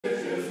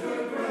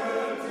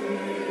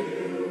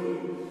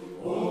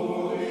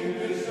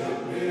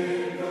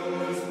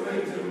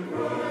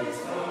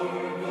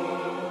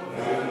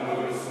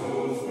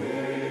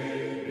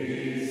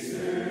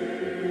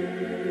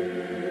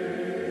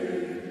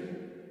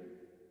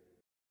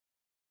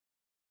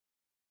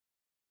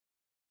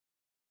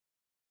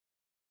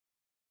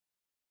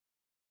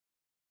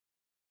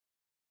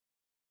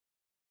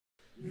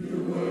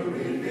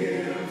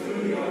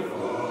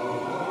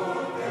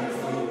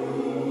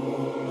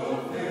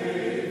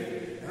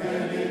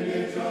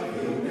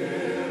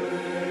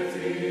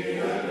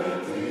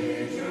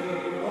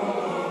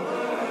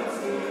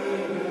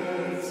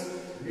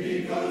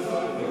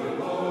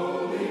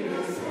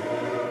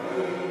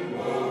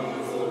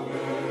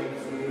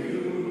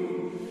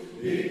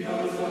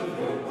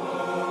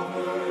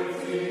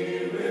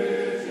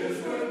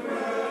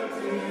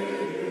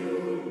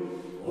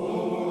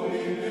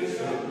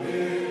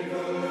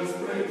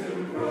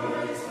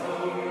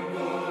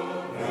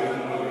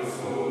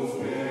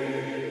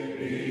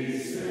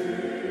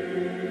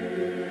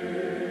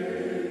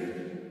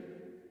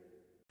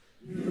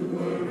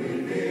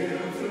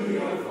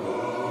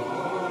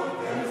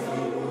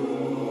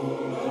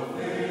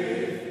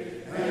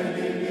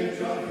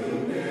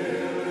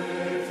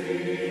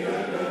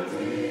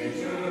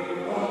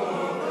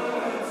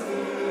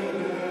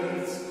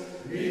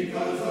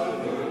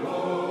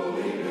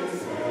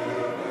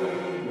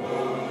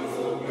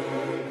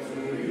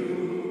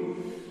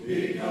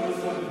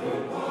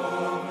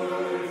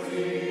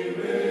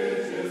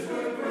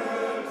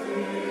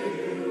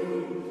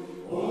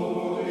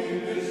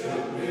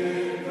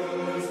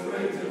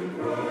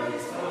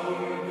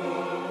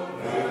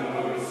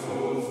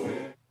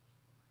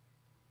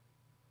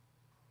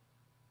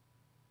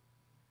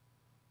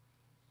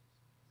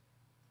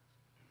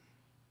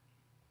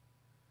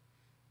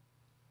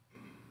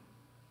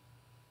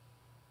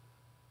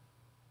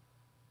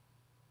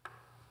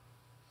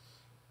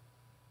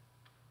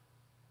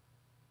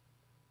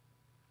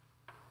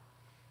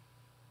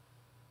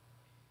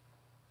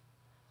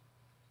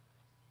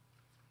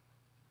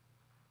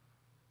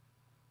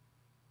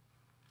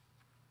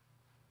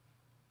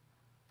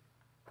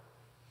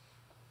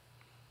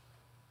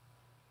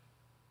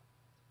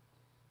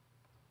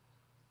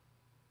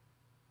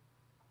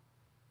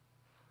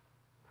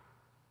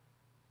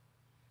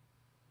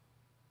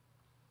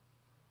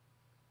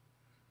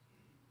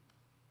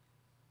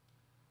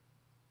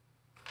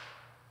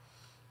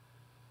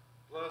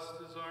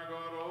Blessed is our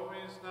God,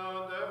 always,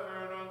 now and ever,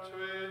 and unto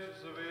ages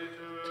of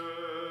ages.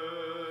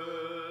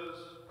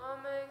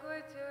 Amen. Glory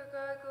to your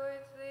God, glory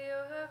to thee,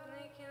 O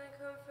heavenly King, and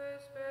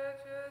comfort,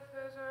 spirit, truth,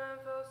 prison, and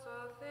fills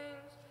all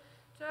things.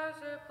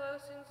 Treasure,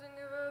 blessings, and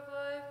giver of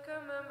life,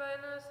 come and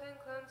bind us and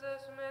cleanse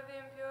us from every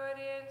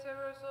impurity, and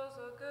save our souls,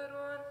 O good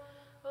one.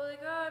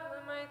 Holy God,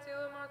 holy mighty,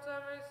 Lord, mortal,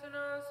 have mercy on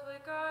us. Holy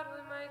God,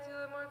 holy mighty,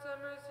 Lord, mortal,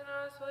 have mercy on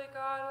us. Holy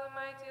God, holy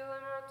mighty,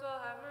 Lord, mortal,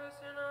 have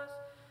mercy on us.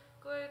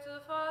 Glory to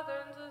the Father,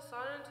 and to the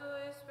Son, and to the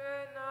Holy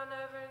Spirit, now and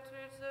ever, and to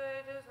the age of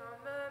ages.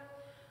 Amen.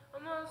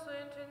 O most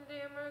holy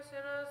Trinity, have mercy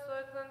on us.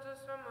 Lord, cleanse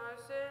us from our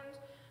sins.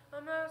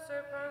 O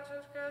Master, upon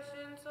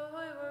transgressions, O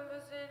Holy One,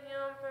 visit and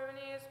heal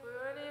infirmities for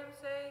your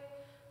name's sake.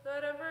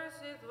 Lord have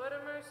mercy, Lord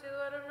have mercy,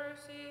 Lord have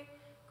mercy.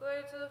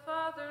 Glory to the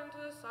Father, and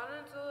to the Son,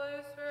 and to the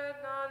Holy Spirit,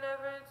 now and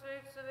ever, and to the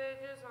age of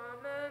ages.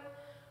 Amen.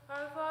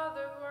 Our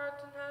Father, who art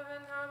in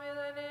heaven, hallowed be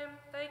thy name.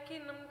 Thy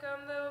kingdom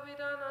come, thy will be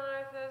done on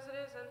earth as it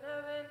is in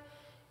heaven.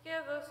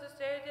 Give us this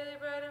day our daily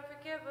bread, and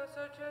forgive us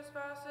our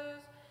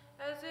trespasses,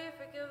 as we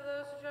forgive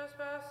those who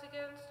trespass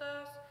against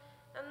us.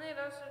 And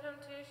lead us into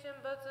temptation,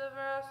 but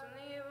deliver us from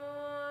the evil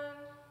one.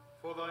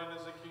 For thine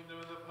is the kingdom,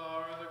 and the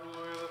power, and the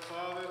glory of the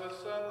Father, the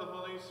Son, and the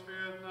Holy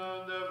Spirit,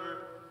 now and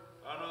ever,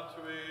 and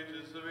unto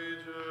ages of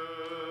ages.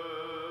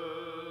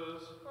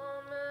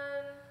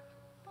 Amen.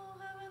 O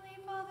heavenly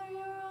Father,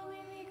 your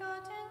only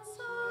begotten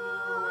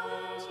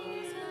Son,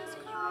 Jesus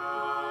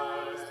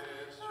Christ,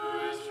 who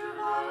is true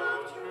God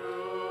of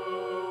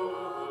true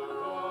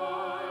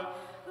God,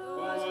 who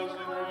was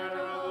incarnate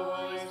of the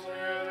Holy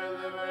Spirit and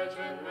the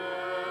Virgin Mary,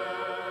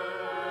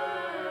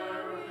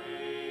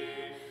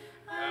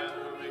 and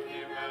who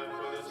became man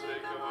for the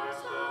sake of our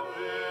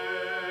salvation,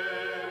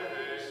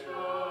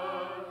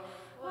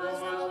 was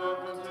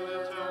welcomed to the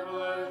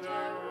temple and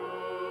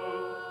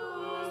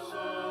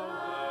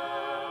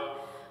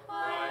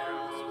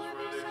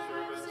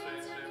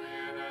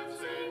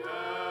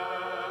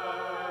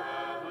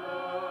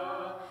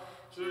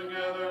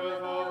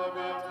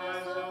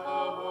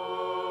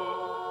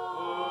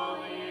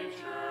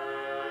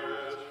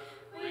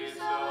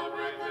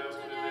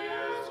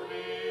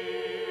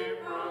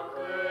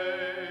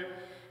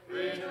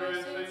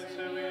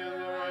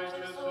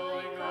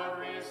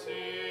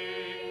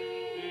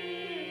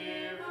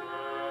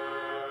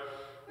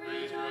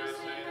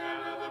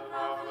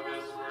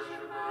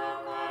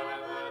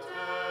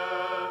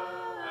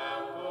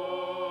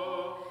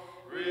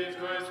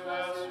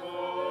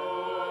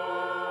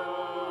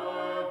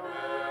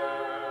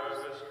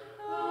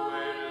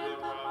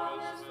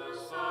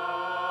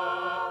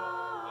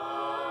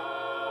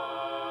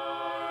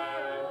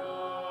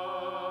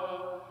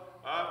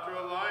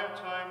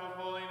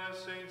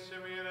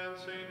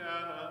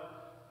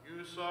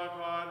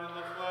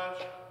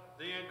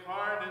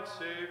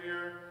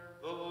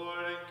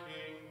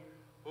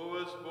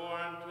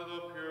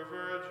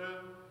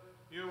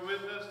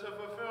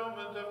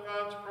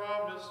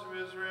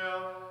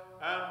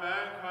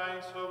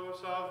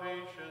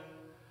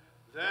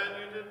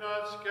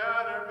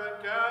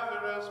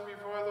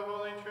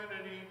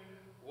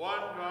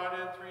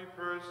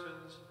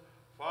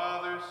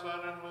Son,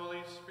 and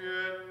Holy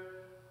Spirit,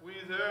 we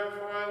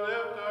therefore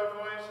lift our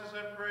voices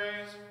in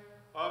praise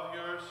of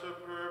your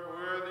superb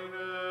worthiness.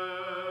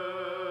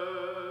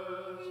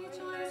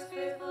 Rejoice,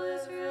 faithful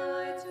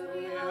Israelites, who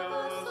beheld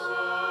the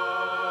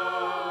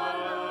Son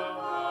of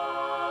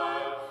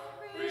God.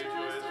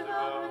 Rejoice,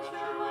 devout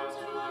mature ones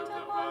who looked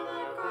upon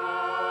the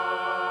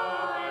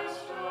Christ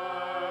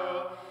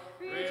child.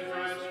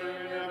 Rejoice, for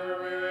you never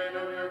wearied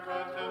of your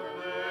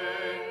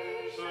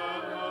contemplation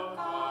of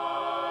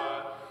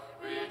God.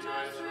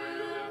 Rejoice, for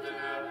you lived in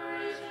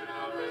admiration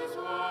of his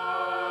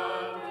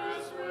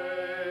wondrous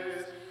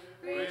ways.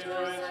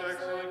 Rejoice,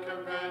 excellent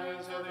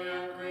companions of the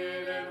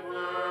uncreated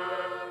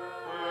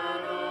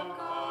Word of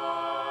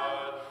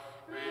God.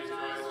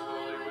 Rejoice,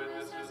 holy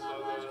witnesses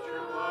of the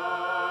true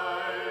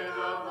light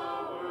of the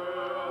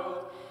world.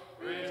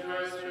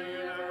 Rejoice, for you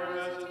never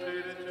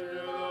hesitated to do the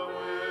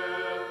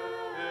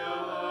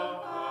will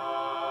of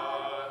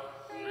God.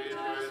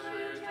 Rejoice, for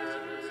you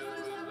treasure his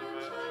wisdom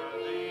and shun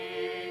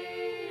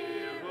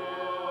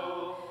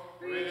evil.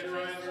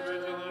 Rejoice,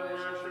 vigilant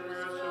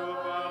worshippers who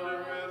abounded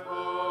with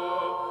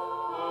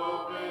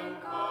hope in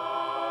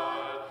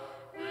God.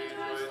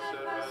 Rejoice,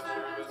 steadfast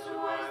servants who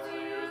wisely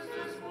used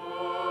this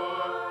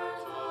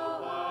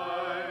mortal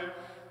life.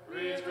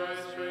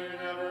 Rejoice, for you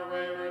never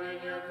wavered in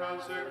your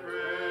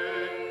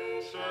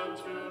consecration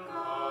to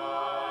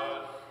God.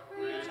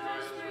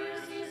 Rejoice, for you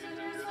seasoned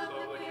your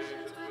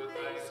supplications with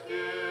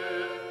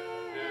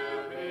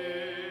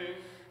thanksgiving.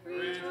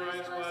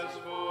 Rejoice, blessed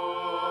forebears,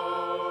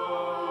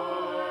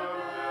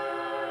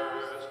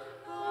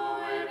 who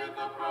awaited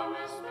the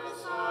promised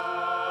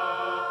Messiah.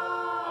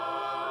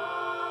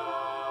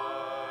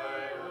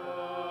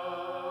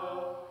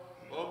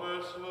 O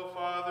merciful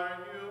Father,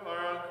 you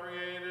are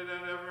uncreated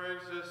and ever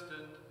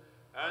existent,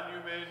 and you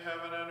made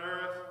heaven and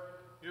earth.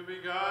 You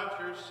begot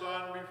your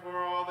Son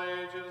before all the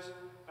ages,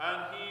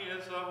 and he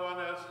is of one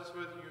essence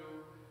with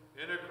you.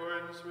 In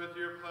accordance with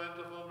your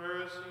plentiful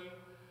mercy,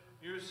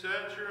 you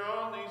sent your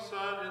only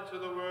Son into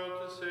the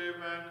world to save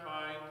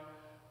mankind.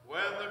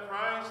 When the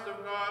Christ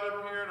of God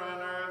appeared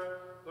on earth,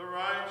 the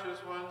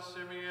righteous ones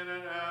Simeon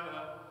and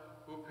Anna,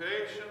 who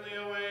patiently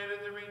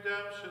awaited the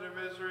redemption of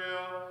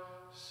Israel,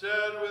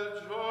 said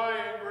with joy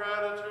and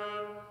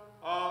gratitude,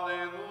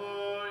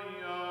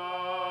 Alleluia.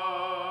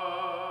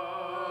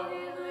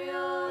 Alleluia,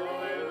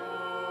 alleluia,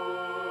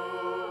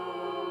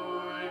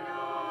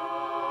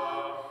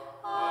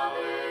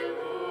 alleluia.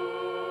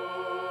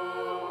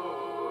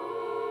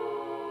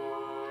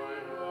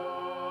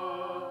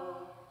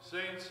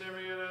 Saint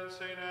Simeon and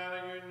Saint Anna,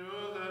 you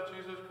knew that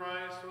Jesus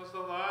Christ was the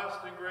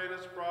last and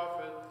greatest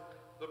prophet,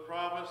 the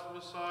promised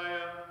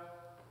Messiah,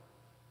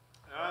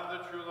 and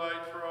the true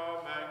light for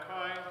all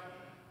mankind.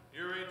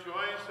 You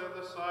rejoiced at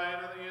the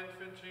sight of the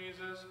infant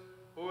Jesus,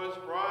 who was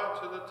brought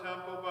to the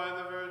temple by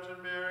the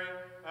Virgin Mary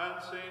and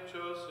Saint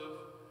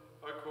Joseph,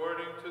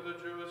 according to the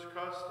Jewish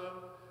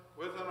custom,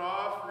 with an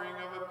offering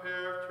of a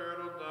pair of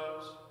turtle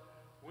doves.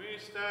 We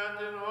stand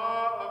in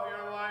awe of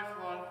your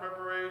lifelong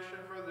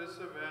preparation for this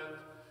event,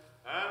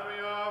 and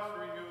we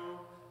offer you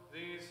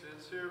these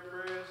sincere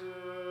praises.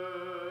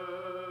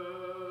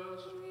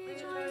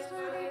 Rejoice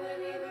for the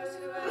believers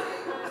who have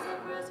witnessed the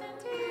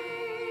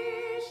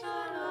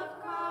presentation of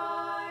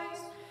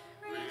Christ.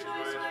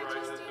 Rejoice,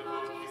 righteous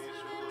devotees who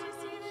live to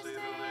see this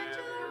day in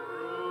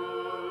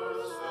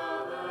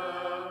Jerusalem.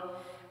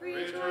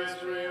 Rejoice,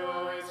 for you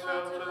always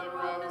held to the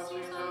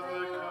prophecies of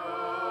the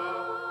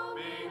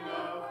coming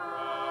of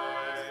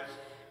Christ.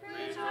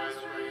 Rejoice,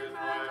 for you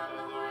thrived on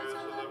the words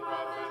of the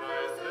prophet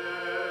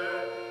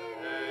Isaiah.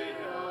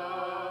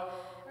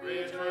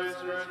 Rejoice,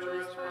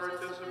 virtuous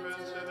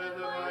participants in a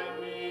divine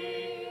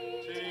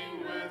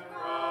meeting with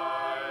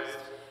Christ.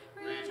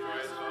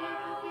 Rejoice,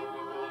 honorable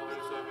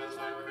beholders of his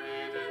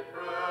uncreated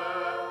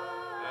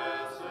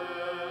presence.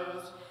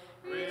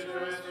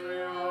 Rejoice, for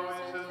you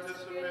always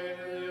anticipate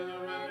in the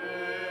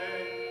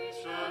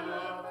illumination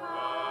of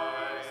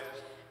Christ.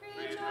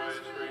 Rejoice,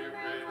 for you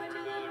pray for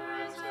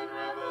deliverance and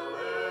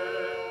revelation.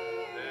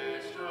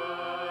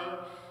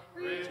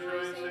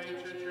 Rejoice,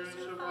 ancient Jews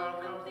who found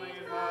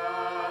complete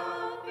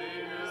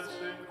happiness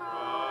in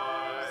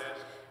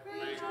Christ.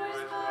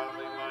 Rejoice,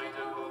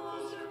 godly-minded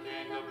fools who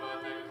gained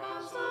abundant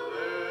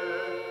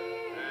consolation.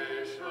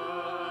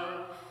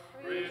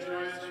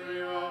 Rejoice, for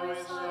you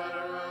always sought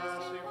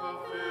everlasting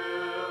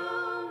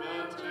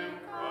fulfillment in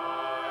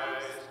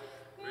Christ.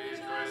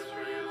 Rejoice,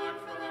 for you look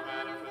for the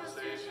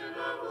manifestation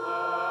of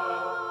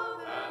love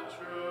and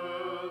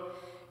truth.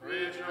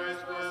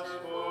 Rejoice, blessed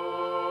forebears,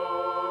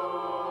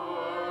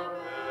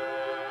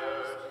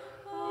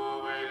 who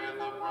awaited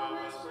the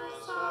promised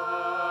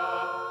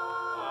Messiah.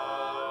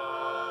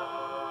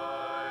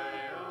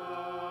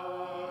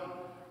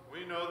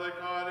 We know that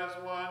God is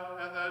one,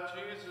 and that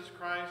Jesus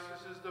Christ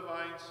is his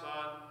divine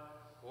Son,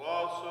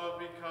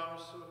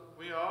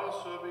 we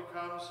also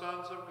become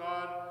sons of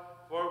God,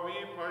 for we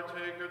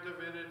partake of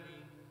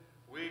divinity.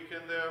 We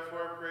can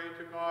therefore pray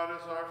to God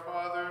as our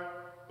Father,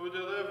 who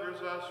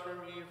delivers us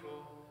from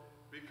evil.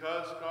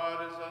 Because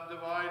God is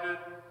undivided,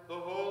 the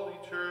Holy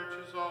Church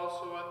is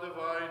also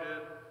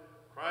undivided.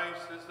 Christ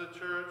the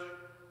church,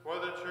 for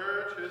the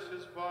church is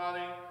his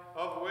body,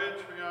 of which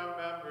we are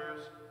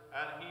members,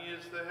 and he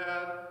is the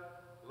head.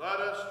 Let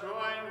us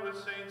join with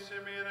Saint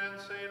Simeon and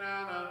Saint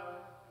Anna,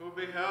 who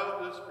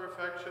beheld this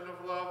perfection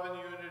of love and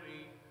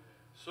unity,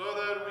 so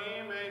that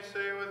we may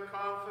say with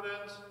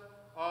confidence,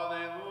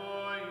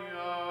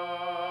 Alleluia.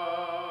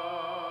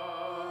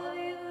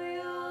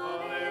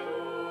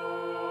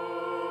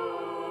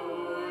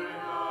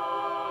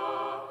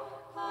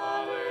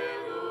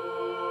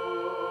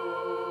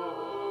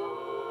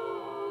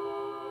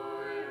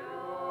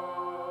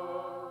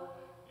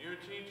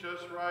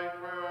 Just right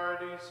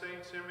priority,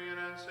 Saint Simeon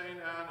and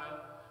Saint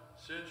Anna,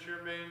 since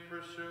your main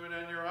pursuit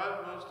and your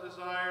utmost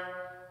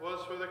desire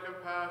was for the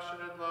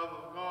compassionate love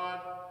of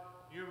God.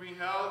 You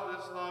beheld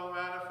this love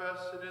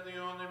manifested in the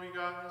only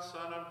begotten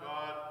Son of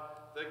God,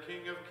 the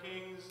King of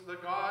Kings, the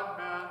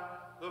God-man,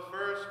 the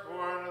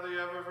firstborn of the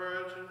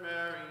ever-Virgin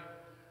Mary.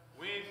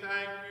 We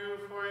thank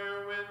you for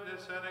your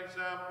witness and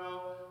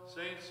example,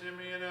 Saint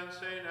Simeon and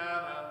Saint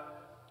Anna,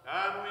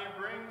 and we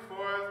bring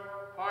forth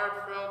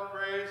heartfelt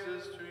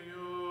praises to you.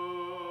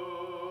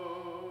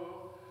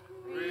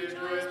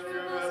 Rejoice,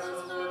 pure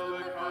vessels filled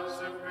with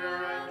constant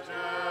prayer and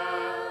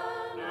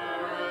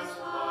generous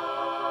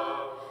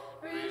love.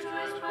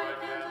 Rejoice, bright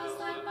candles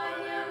lit by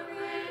the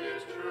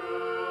uncreated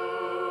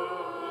true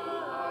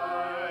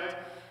light.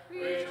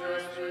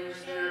 Rejoice, for you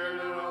shared in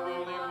a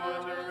holy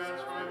wonder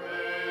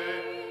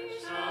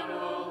transformation, O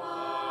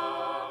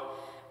love.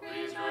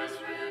 Rejoice,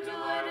 for you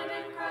delighted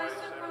in Christ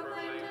and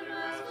proclaimed him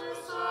as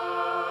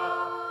Messiah.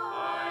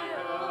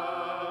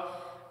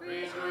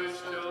 Rejoice,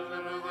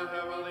 children of the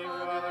Heavenly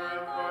Father,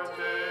 and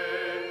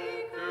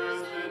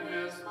partakers in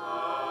his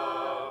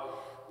love.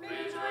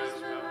 Rejoice,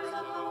 members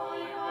of the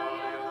holy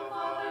body of the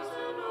Father's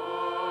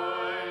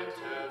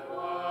anointed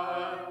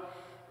one.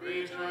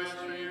 Rejoice,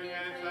 for you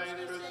gave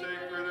thanks for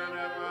sacred and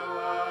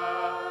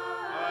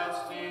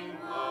everlasting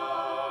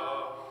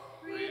love.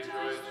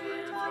 Rejoice, for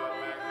you taught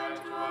mankind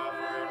to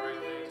offer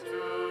everything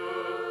to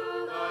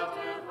the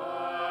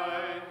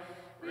divine.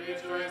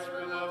 Rejoice,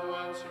 for loved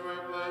ones who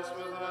are blessed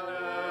with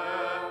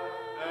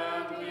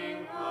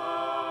unending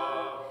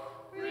love.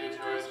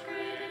 Rejoice,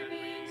 created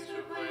beings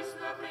who place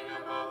nothing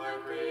above the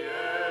Creator.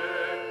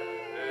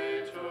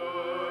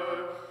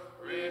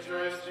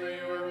 Rejoice, for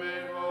you were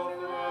made whole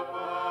through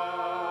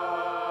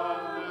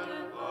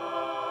abundant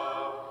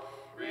love.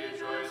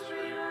 Rejoice,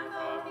 for you were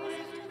found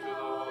pleasing to the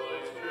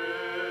Holy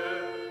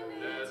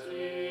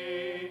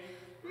Trinity.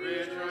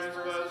 Rejoice,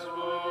 blessed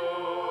forebearers,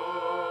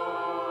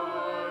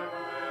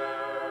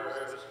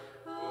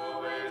 who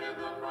awaited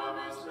the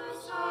promised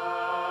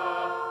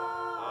Messiah.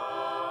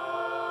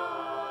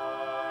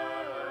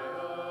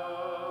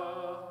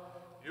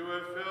 You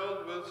were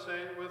filled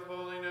with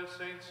holiness,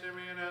 Saint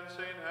Simeon and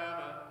Saint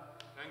Anna,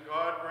 and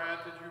God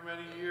granted you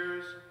many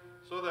years,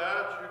 so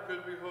that you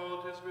could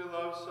behold his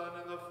beloved Son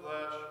in the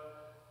flesh.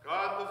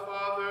 God the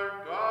Father,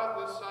 God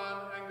the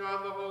Son, and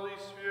God the Holy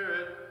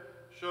Spirit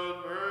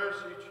showed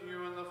mercy to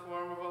you in the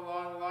form of a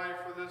long life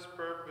for this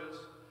purpose.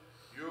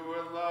 You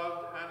were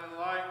loved and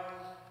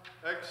enlightened,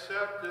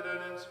 accepted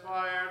and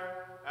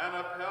inspired, and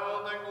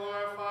upheld and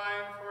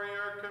glorified for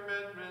your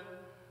commitment.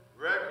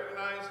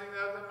 Recognizing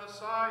that the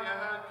Messiah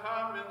had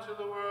come into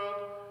the world,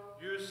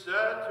 you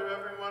said to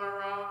everyone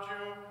around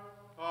you,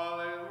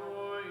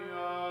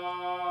 Alleluia.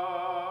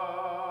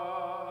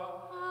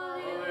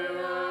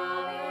 Alleluia.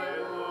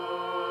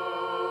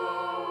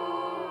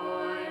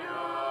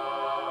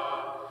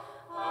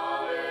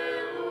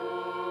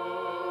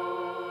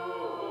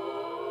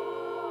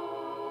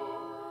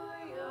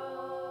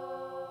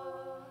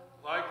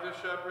 Like the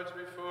shepherds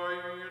before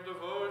you, your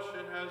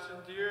devotion has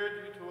endeared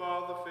you to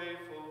all the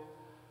faithful.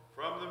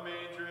 From the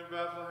manger in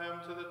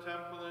Bethlehem to the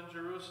temple in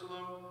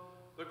Jerusalem,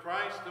 the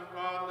Christ of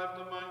God lived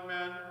among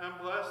men and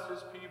blessed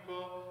his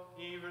people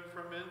even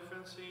from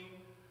infancy.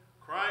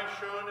 Christ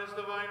shone his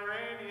divine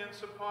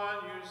radiance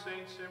upon you,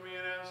 Saint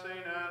Simeon and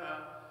Saint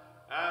Anna,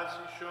 as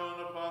he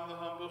shone upon the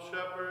humble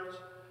shepherds,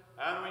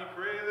 and we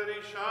pray that he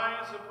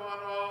shines upon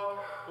all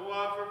who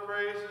offer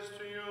praises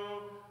to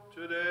you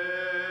today.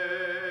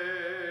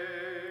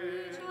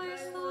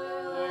 Rejoice,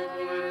 loyal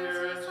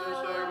adherents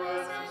of our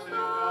blessed God.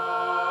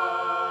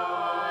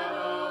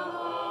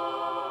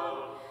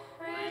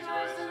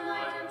 Rejoice,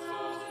 enlightened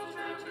souls who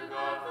turn to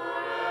God for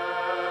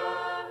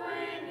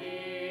every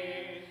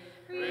need.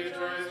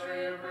 Rejoice, for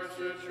you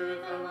pursue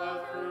truth and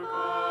love through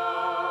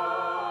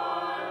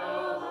God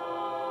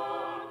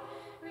alone.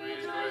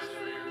 Rejoice,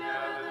 for you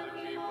gather the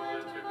people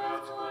into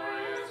God's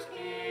glorious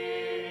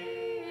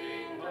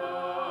kingdom.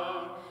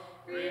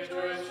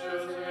 Rejoice,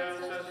 children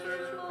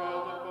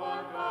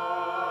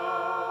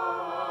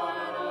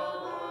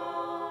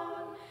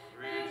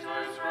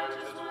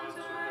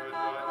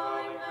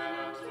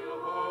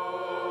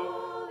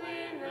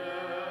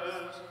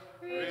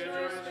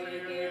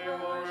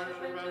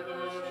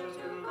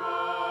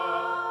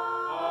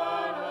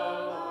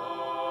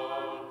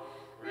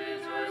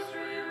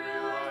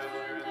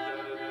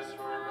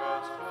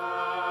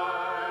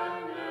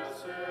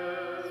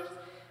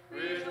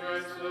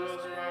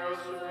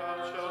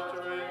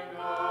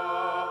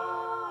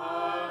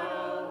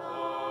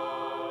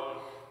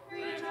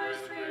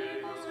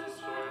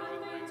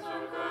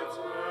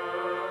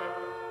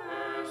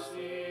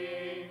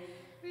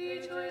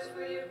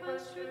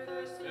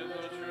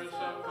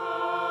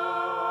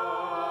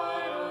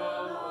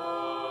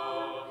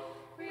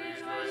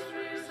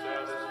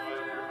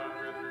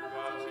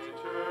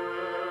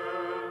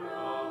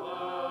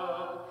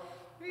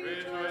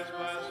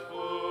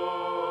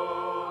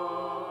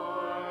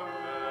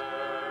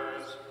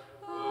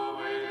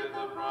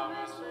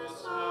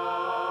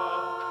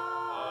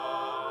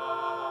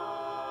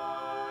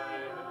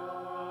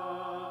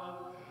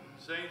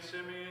Saint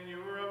Simeon, you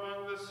were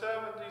among the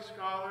 70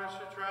 scholars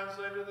who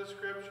translated the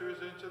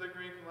scriptures into the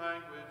Greek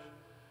language.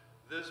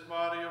 This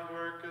body of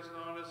work is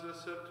known as the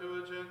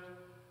Septuagint,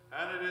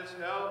 and it is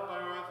held by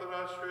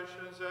Orthodox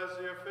Christians as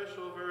the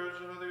official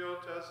version of the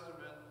Old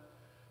Testament.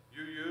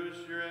 You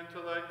used your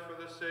intellect for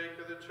the sake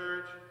of the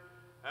Church,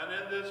 and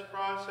in this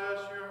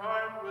process your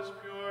heart was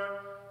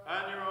pure,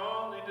 and your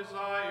only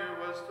desire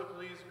was to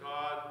please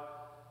God.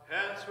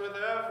 Hence, with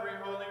every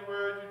holy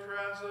word you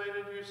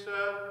translated, you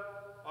said,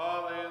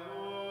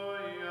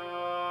 Alleluia.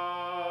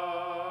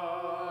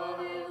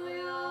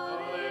 Alleluia,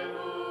 alleluia,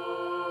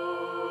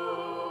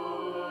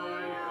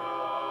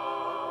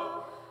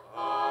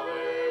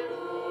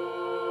 alleluia.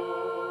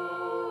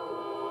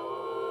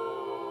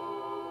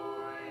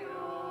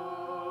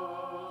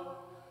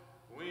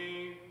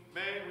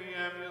 May we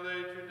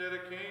emulate your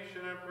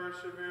dedication and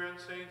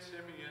perseverance, Saint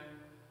Simeon,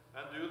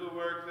 and do the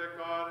work that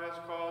God has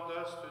called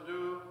us to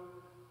do.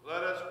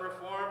 Let us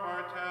perform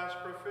our task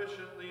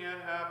proficiently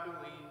and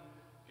happily,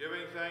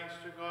 giving thanks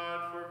to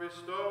God for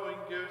bestowing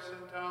gifts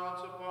and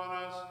talents upon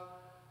us.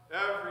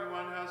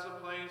 Everyone has a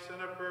place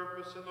and a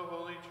purpose in the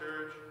Holy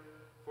Church,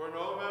 for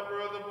no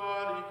member of the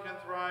body can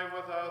thrive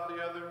without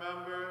the other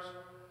members.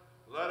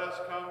 Let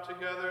us come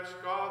together,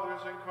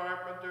 scholars and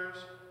carpenters,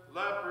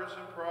 lepers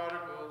and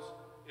prodigals,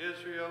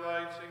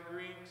 Israelites and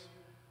Greeks,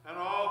 and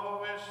all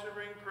who wish to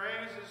bring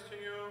praises to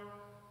you,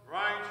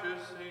 righteous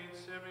Saint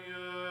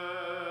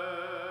Simeon.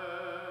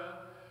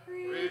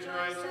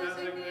 Rejoice,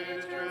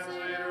 designated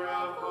translator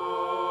of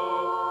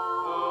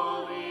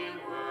holy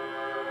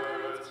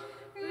words.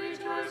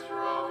 Rejoice for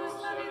all who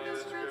study the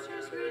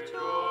scriptures.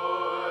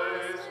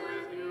 Rejoice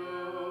with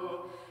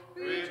you.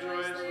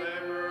 Rejoice,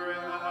 laborer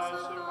in the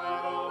house of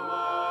God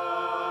Almighty.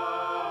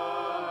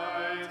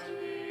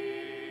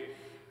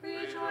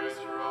 Rejoice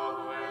for all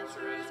who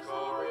answer his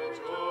call.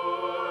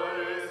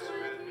 Rejoice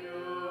with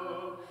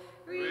you.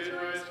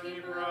 Rejoice,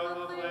 keeper of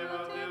the flame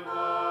of divine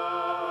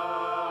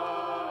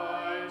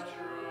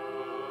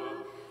truth.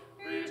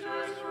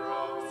 Rejoice for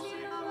all who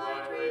see the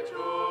light.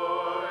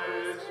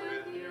 Rejoice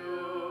with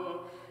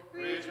you.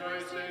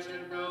 Rejoice,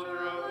 ancient builder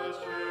of the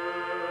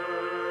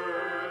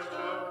Church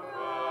of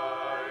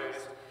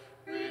Christ.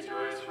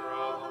 Rejoice for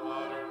all the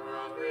modern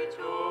world.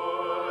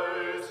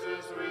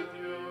 Rejoices with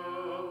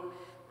you.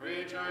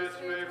 Rejoice,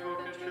 faithful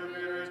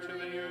contributor to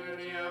the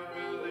unity of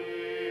believers.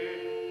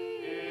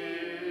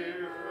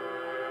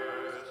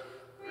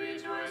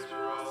 Rejoice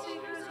for all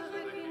seekers of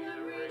the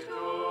kingdom.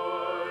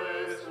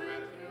 Rejoice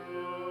with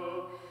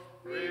you.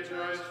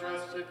 Rejoice,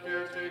 trusted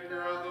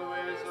caretaker of the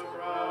ways of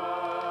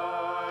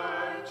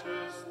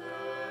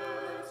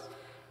righteousness.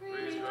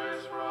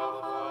 Rejoice for all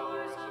the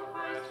followers of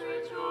Christ.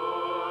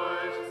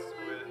 Rejoice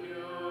with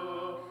you.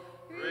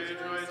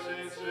 Rejoice,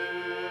 Saint Simeon,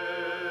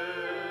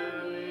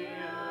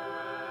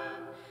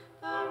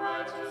 the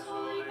righteous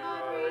holy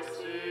God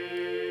receiver.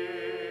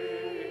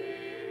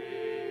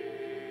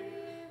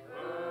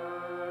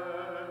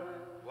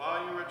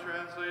 While you were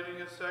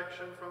translating a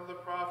section from the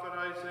prophet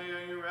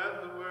Isaiah, you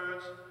read the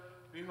words,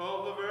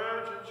 Behold, the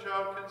virgin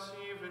shall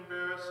conceive and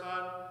bear a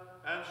son,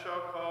 and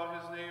shall call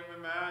his name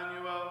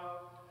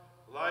Emmanuel.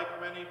 Like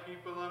many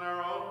people in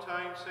our own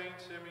time, Saint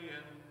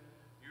Simeon,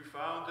 you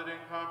found it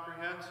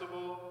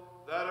incomprehensible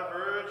that a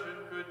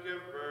virgin could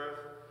give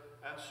birth,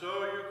 and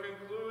so you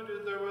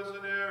concluded there was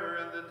an error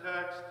in the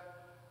text.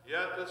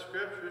 Yet the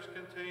scriptures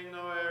contain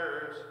no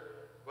errors,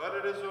 but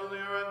it is only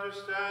our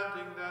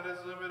understanding that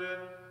is limited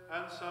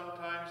and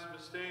sometimes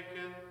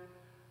mistaken.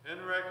 In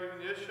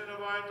recognition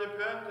of our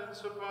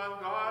dependence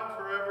upon God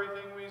for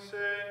everything we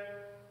say,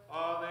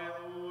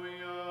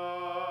 Alleluia.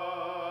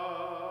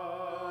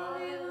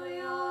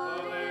 Alleluia,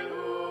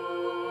 alleluia,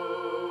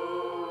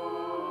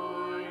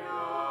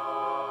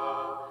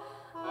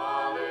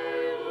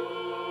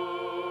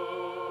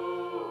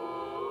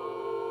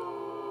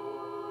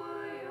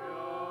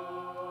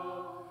 alleluia.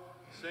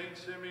 Saint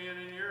Simeon,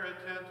 in your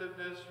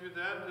attentiveness, you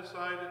then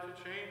decided to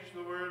change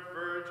the word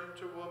virgin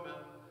to woman.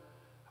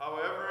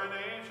 However, an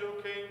angel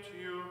came to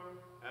you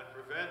and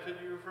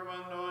prevented you from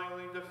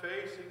unknowingly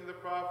defacing the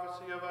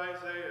prophecy of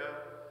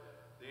Isaiah.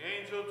 The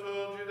angel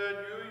told you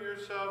that you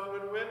yourself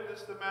would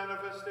witness the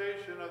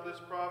manifestation of this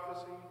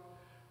prophecy.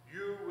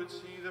 You would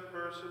see the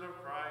person of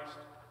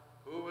Christ,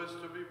 who was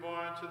to be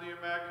born to the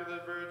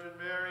Immaculate Virgin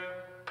Mary,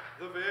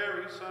 the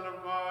very Son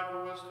of God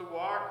who was to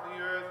walk the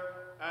earth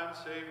and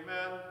save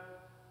men,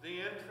 the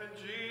infant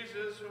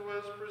Jesus who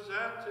was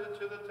presented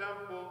to the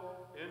temple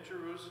in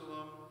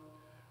Jerusalem.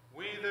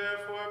 We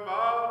therefore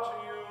bow to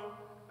you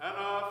and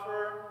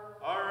offer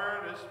our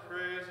earnest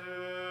praises.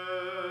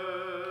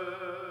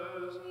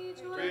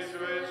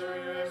 Rejoice, for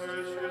you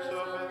immerse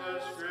yourself in the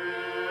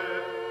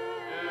Scriptures.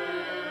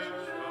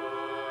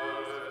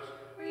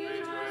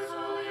 Rejoice,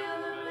 holy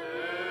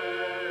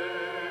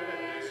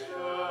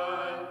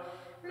illumination.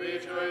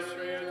 Rejoice,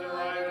 for you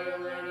delight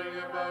in learning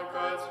about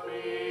God's people.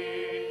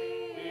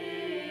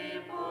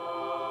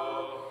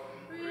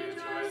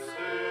 Rejoice,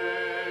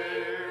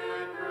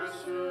 sacred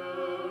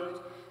pursuit.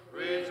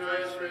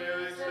 Rejoice,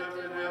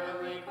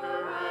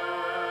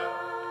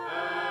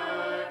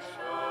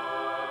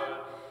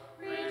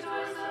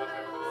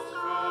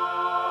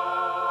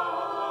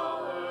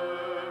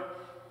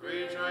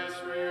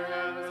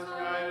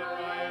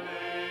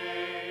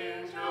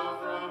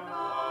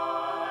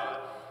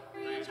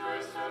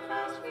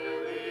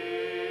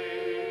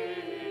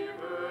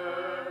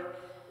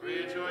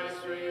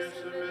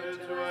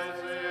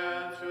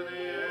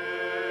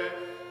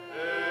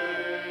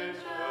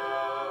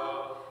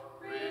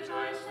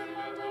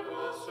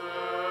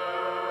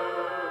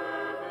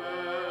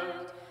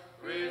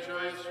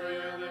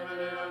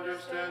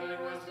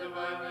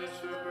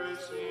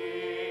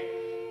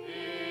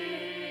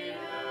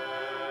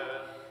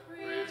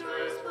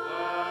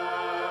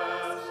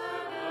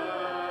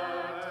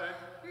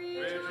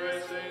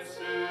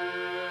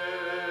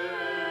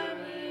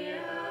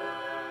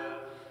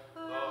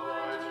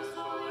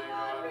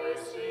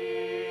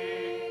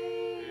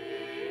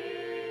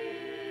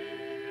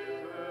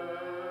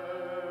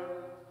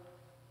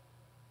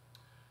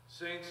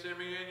 Saint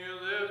Simeon, you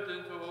lived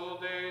into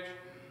old age,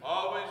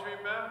 always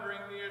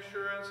remembering the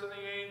assurance of the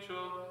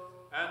angel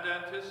and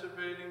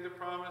anticipating the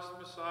promised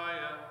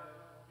Messiah.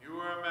 You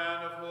are a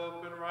man of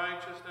hope and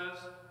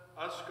righteousness,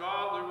 a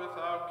scholar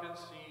without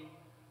conceit,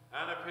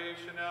 and a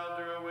patient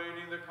elder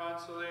awaiting the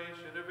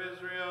consolation of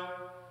Israel.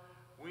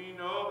 We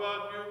know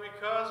about you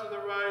because of the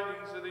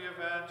writings of the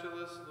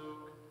evangelist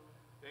Luke.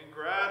 In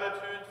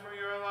gratitude for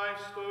your life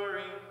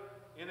story,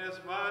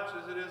 inasmuch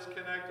as it is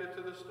connected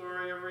to the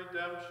story of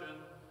redemption,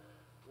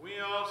 we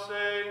all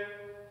say,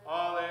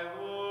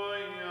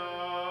 Alleluia.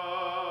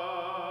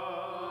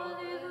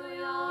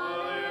 Alleluia.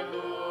 Alleluia.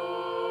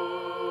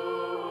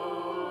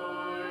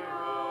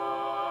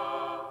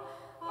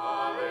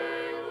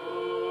 Alleluia.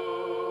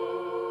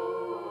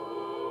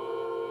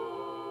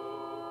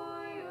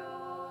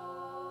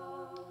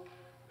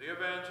 The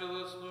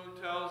evangelist Luke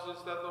tells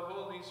us that the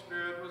Holy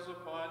Spirit was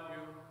upon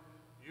you.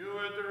 You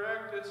were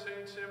directed,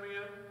 Saint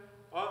Simeon,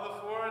 on the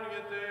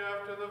 40th day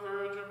after the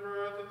virgin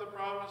birth of the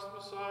promised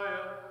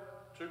Messiah,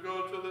 to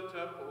go to the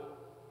temple.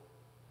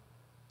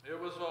 It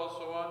was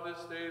also on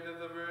this day that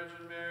the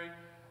Virgin Mary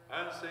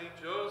and Saint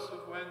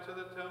Joseph went to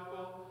the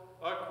temple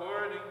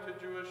according to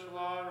Jewish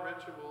law and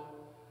ritual.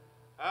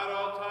 At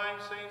all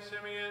times, Saint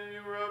Simeon,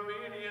 you were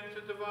obedient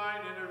to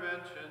divine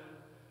intervention,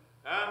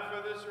 and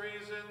for this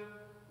reason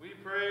we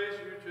praise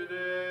you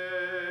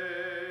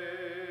today.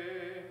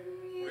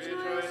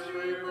 Rejoice,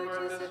 for you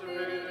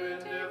participated in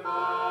divine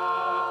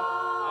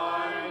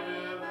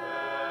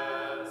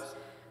events.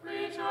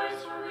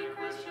 Rejoice, for we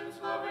Christians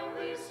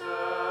lovingly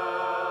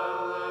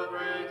celebrate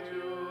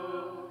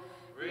you.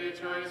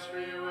 Rejoice, for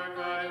you are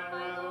guided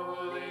by the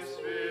Holy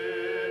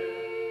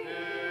Spirit.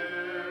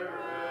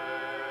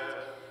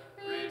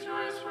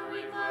 Rejoice, for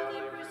we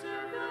gladly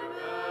preserve your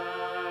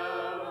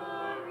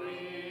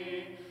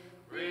memory.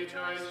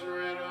 Rejoice, for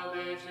in old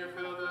age you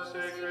filled the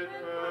sacred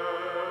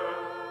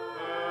purpose.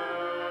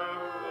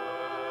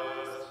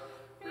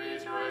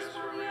 Rejoice,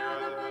 for we are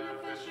the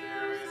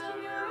beneficiaries of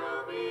your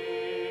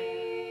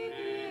obedience.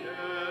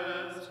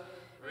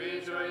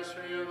 Rejoice,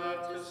 for you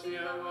love to see a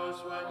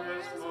most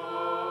wondrous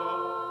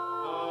moment.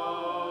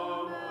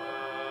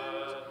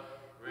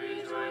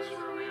 Rejoice,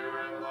 for we are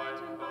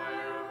enlightened by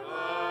your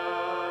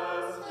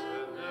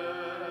blessedness.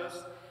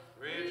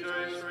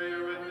 Rejoice, for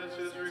your witness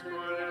is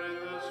recorded in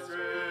the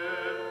Scriptures.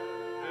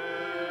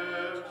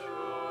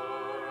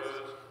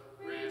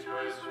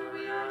 Rejoice, for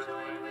we are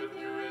joined with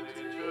you in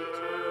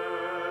eternity.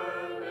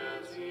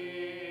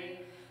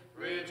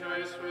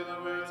 Rejoice, for the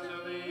words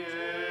of the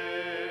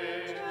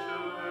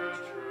angel were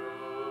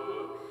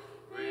true.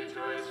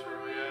 Rejoice, for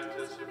we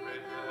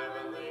anticipate the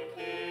heavenly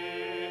kingdom.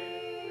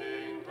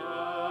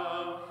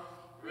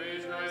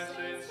 Rejoice,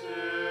 Saint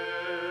Simeon,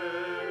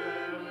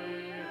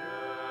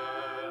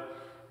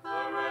 the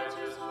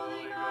righteous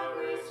holy God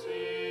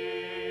receiver.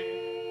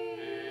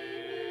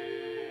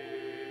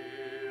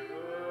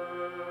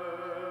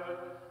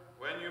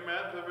 When you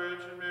met the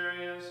Virgin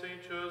Mary and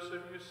Saint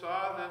Joseph, you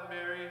saw that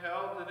Mary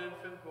held an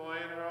infant boy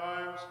in her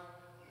arms,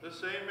 the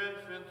same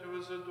infant who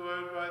was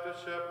adored by the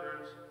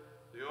shepherds,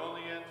 the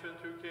only infant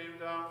who came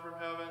down from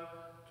heaven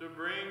to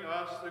bring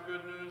us the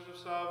good news of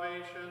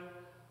salvation,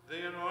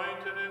 the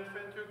anointed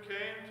infant who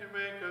came to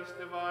make us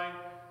divine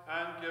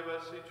and give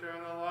us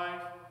eternal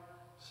life.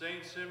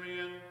 Saint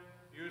Simeon,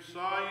 you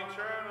saw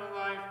eternal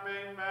life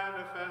made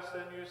manifest,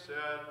 and you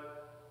said,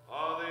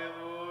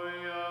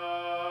 Alleluia.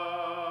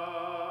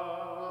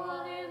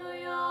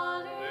 Alleluia.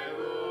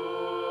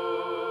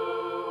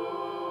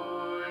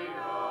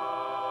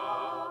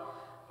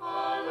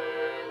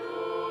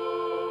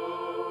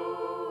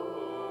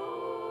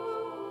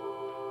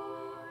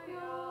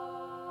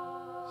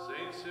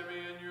 Saint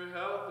Simeon, you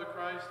held the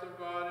Christ of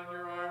God in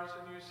your arms,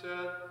 and you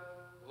said,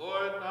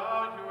 Lord,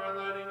 now you are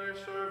letting your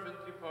servant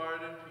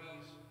depart in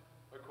peace,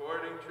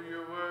 according to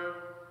your word.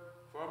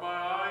 For my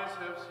eyes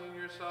have seen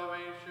your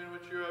salvation,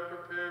 which you have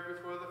prepared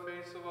before the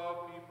face of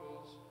all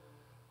peoples,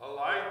 a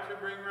light to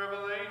bring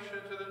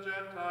revelation to the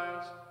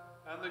Gentiles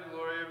and the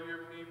glory of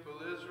your people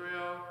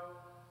Israel.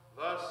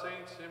 Thus,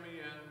 Saint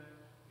Simeon,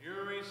 you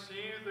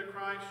received the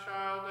Christ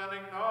child and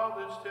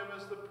acknowledged him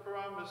as the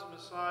promised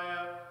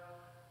Messiah.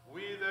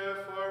 We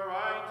therefore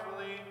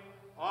rightfully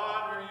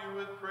honor you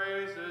with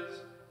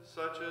praises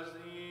such as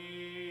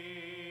these.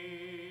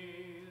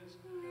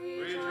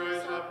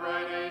 Rejoice,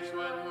 upright aged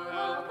one who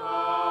held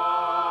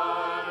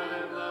God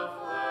in the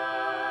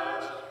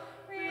flesh.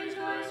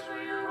 Rejoice, for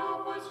your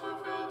hope was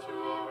fulfilled to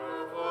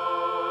overflowing.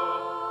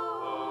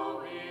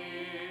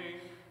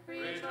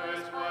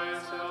 Rejoice,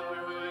 pious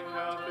elder who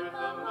encountered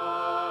the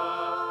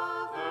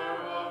Mother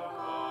of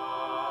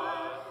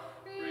God.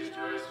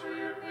 Rejoice, for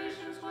your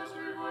patience was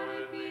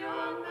rewarded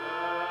beyond measure.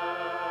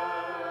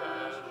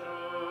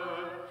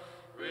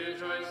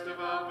 Rejoice,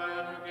 devout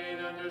man who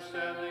gained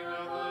understanding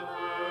of the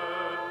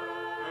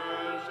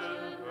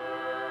virgin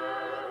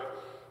birth.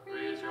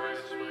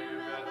 Rejoice, for you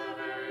met the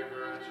very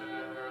Virgin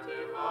and her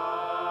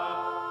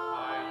divine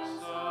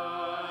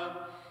Son.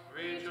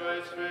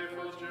 Rejoice,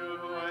 faithful Jew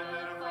who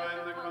identified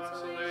the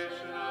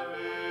consolation of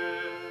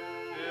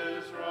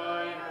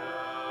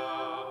Israel.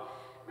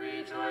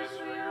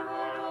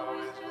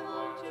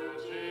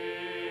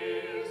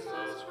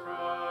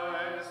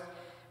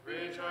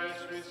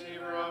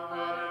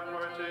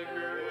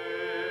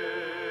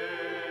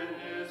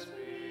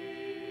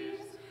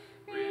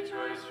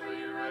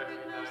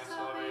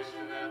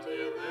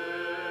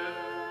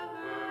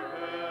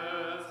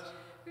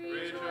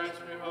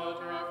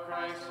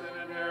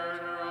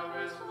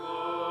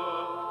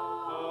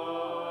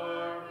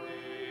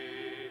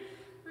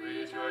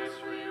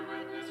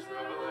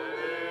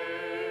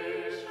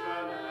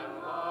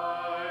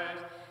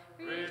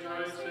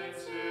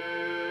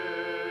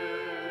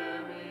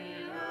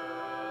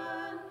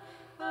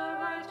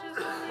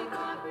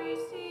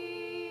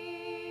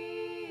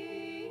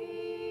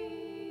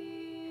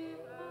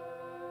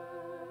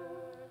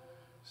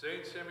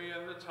 Saint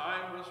Simeon, the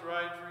time was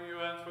right for you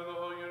and for the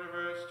whole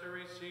universe to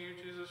receive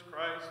Jesus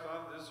Christ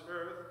on this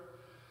earth.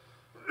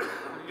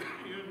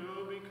 You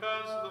knew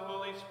because the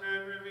Holy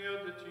Spirit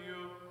revealed it to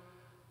you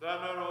that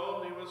not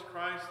only was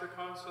Christ the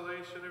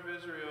consolation of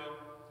Israel,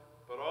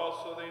 but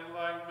also the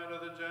enlightenment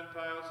of the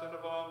Gentiles and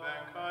of all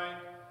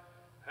mankind.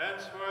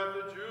 Henceforth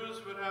the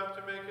Jews would have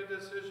to make a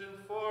decision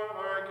for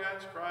or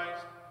against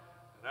Christ,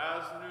 and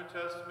as the New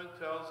Testament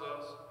tells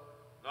us,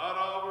 not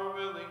all were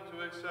willing to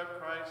accept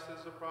Christ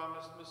as the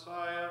promised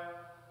Messiah.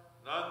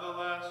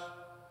 Nonetheless,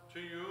 to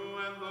you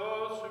and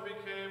those who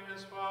became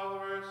his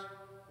followers,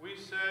 we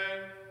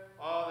say,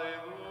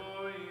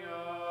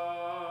 Alleluia.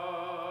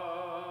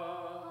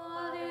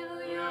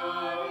 Alleluia,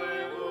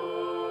 alleluia,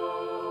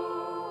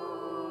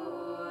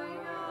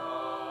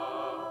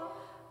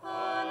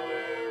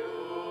 alleluia.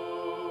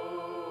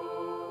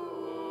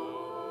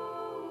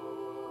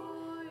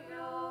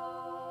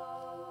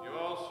 You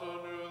also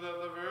knew that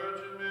the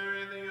Virgin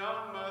Mary, the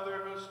young mother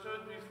who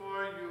stood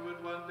before you,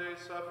 would one day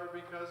suffer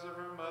because of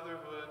her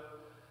motherhood.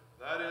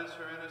 That is,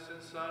 her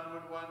innocent son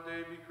would one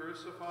day be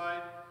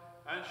crucified,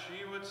 and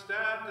she would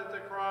stand at the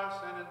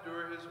cross and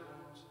endure his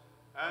wounds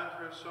and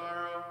her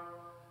sorrow.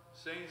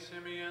 Saint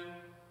Simeon,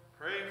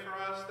 pray for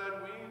us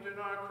that we do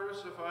not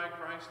crucify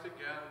Christ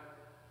again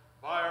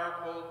by our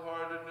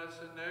cold-heartedness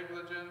and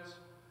negligence,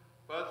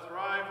 but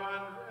thrive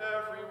on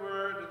every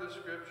word of the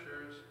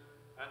Scriptures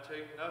and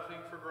take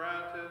nothing for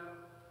granted.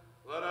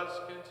 Let us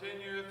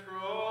continue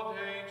through old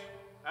age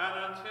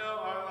and until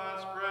our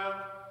last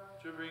breath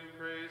to bring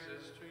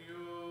praises to you.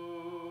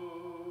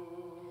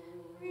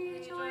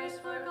 Rejoice,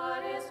 for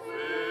God is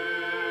with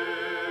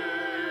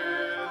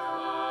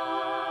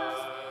us.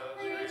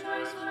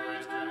 Rejoice, for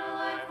eternal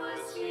life was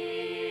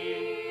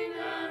seen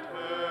and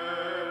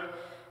heard.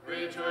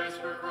 Rejoice,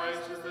 for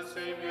Christ is the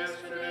same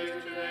yesterday,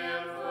 today,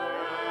 and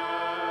forever.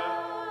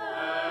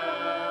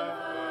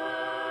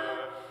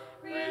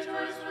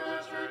 Rejoice, for the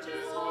Church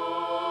is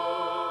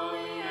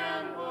holy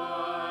and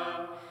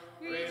one.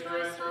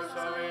 Rejoice, for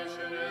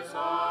salvation is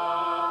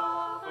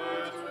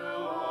offered to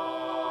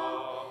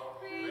all.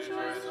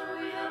 Rejoice, for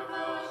we have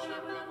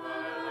fellowship with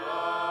one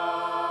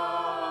another.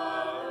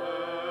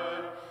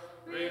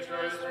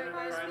 Rejoice, for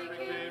Christ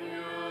became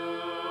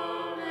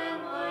human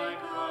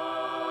like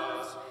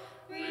us.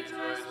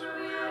 Rejoice, for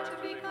we are to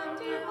become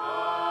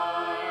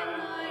divine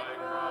like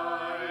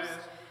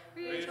Christ.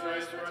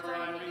 Rejoice, for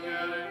time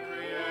began in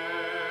creation.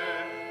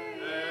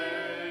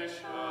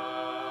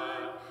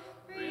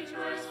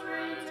 Rejoice, for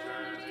in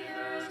eternity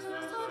there is no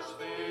such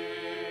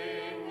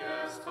thing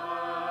as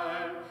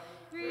time.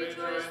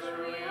 Rejoice, for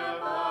we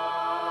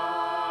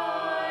abide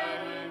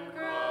in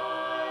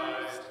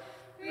Christ.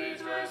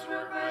 Rejoice,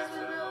 for Christ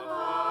and the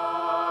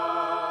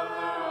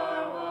Father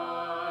are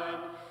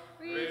one.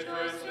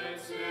 Rejoice, Saint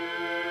Simeon,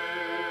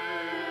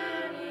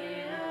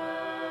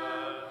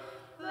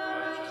 the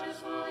righteous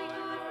holy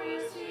God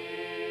receiver.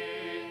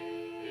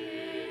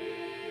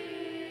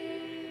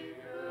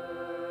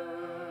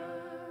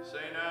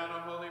 Saint Anna,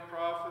 holy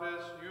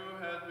prophetess, you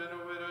had been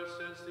a widow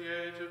since the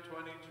age of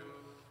 22.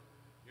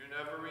 You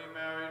never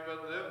remarried,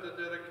 but lived a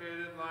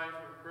dedicated life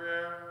of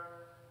prayer.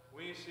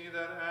 We see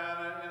that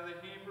Anna in the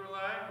Hebrew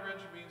language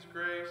means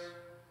grace,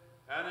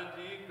 and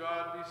indeed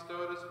God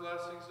bestowed his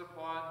blessings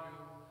upon you.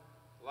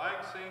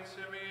 Like Saint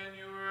Simeon,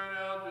 you were an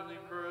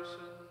elderly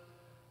person.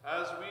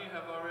 As we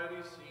have already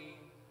seen,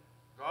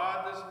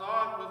 God does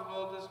not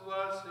withhold his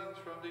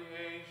blessings from the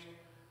aged,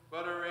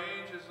 but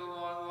arranges a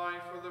long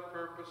life for the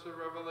purpose of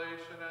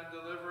revelation and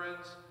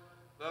deliverance,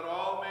 that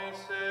all may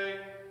say,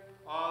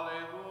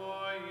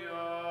 Alleluia.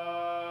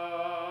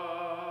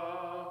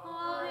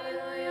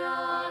 Alleluia,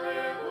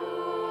 alleluia,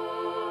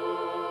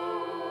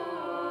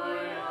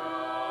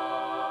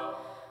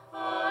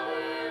 alleluia.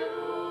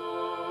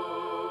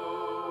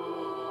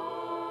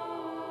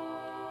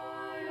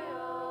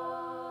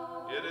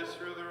 It is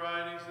through the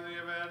writings of the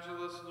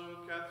evangelist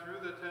Luke and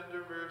through the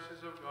tender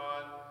mercies of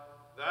God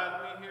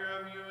that we hear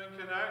of you in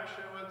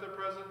connection with the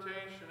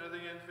presentation of the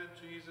infant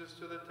Jesus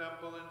to the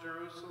temple in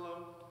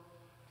Jerusalem.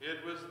 It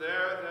was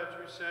there that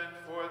you sent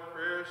forth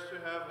prayers to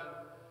heaven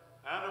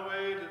and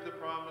awaited the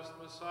promised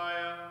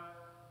Messiah,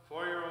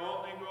 for your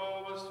only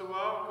goal was to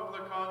welcome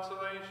the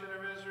consolation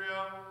of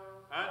Israel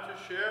and to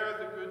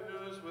share the good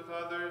news with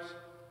others.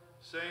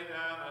 Saint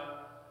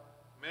Anna,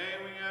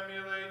 may we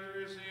emulate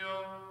your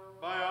zeal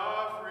by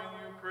offering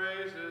you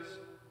praises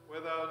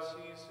without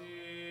ceasing.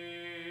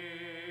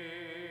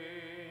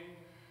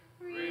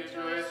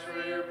 Rejoice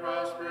for your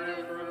prosperity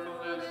and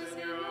fruitfulness in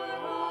your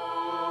old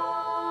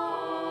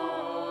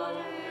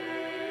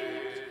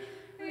age.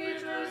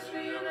 Rejoice, for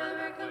you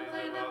never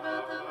complain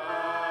about the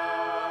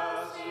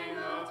passing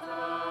of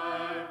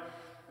time.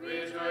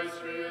 Rejoice,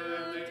 for you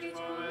lived each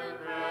moment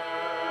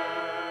prayerfully.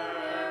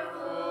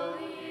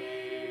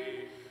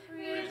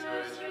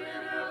 Rejoice, for you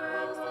never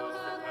opposed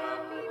the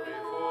path put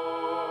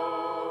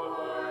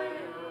before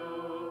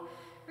you.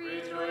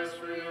 Rejoice,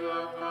 for you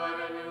love God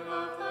and you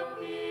love the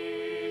people.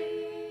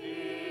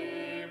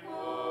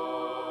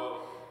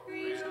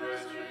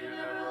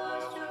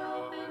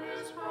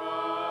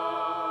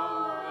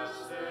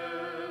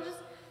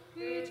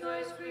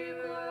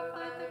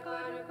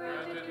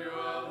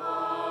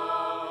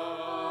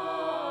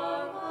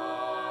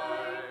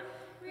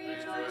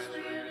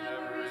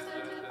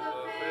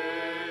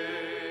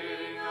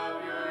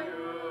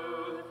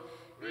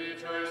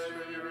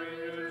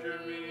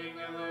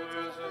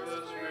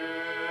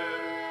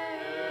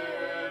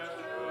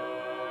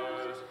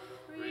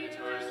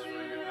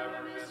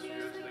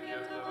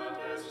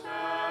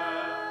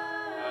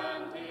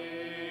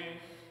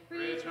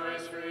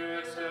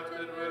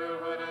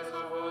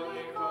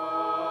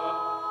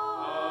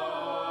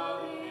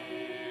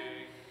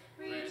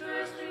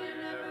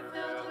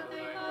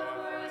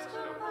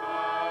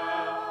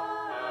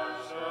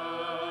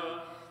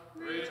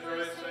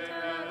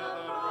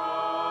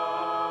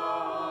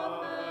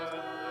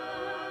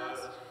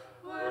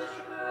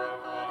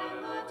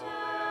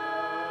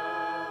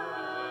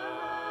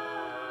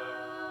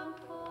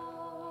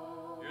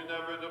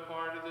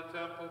 departed the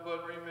temple,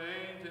 but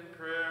remained in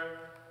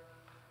prayer.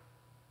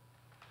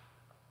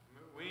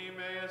 We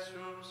may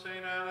assume,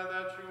 St. Anna,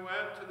 that you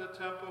went to the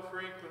temple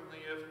frequently,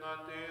 if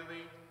not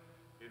daily.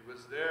 It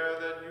was there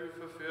that you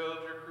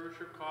fulfilled your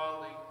crucial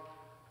calling,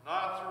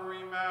 not through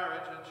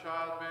remarriage and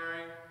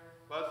childbearing,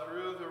 but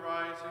through the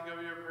rising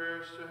of your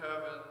prayers to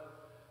heaven.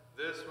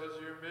 This was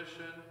your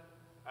mission,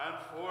 and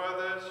for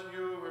this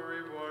you were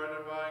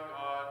rewarded by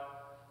God.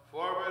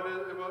 For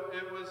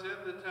it was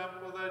in the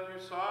temple that you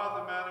saw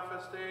the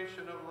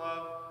manifestation of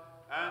love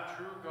and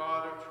true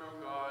God of true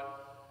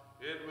God.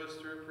 It was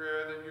through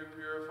prayer that you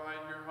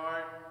purified your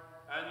heart,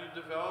 and you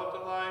developed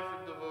a life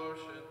of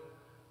devotion,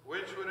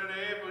 which would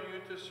enable you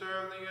to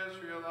serve the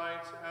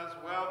Israelites as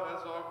well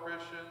as all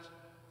Christians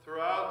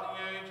throughout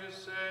the ages,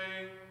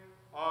 saying,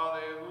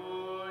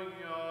 Alleluia.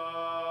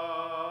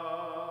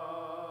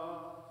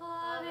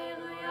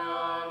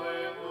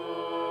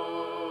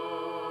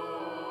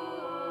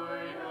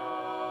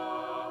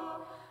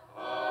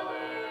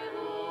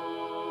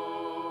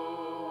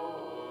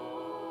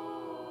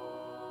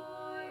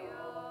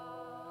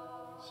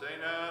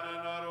 St.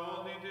 Anna, not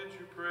only did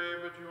you pray,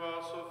 but you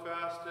also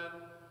fasted,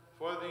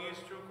 for these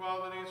two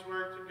qualities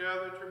work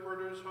together to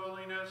produce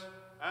holiness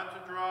and to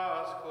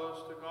draw us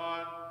close to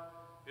God.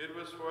 It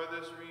was for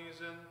this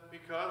reason,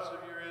 because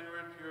of your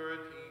inward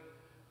purity,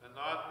 and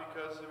not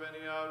because of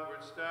any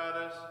outward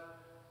status,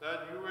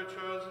 that you were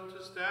chosen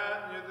to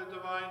stand near the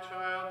divine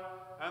child,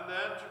 and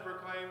then to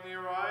proclaim the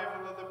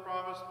arrival of the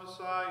promised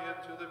Messiah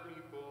to the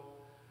people.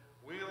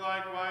 We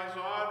likewise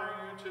honor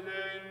you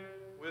today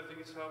with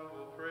these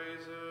humble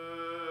praises.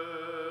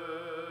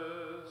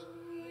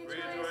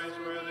 Rejoice,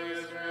 worthy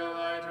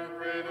Israelite, who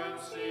prayed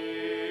unceasingly.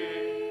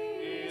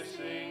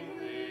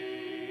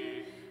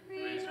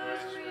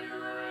 Rejoice, for you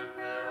were in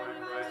prayer when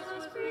Christ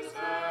was presented.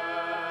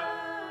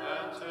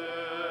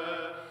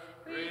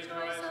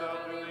 Rejoice,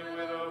 elderly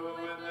widow, who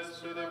witnessed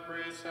to the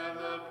priests and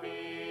the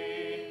people.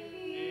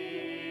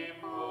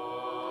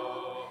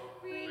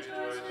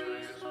 Rejoice, for you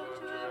spoke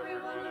to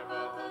everyone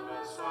about the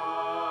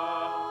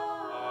Messiah.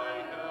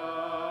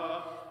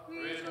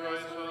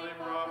 Rejoice, holy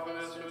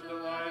prophetess, who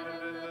delighted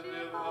in the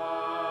divine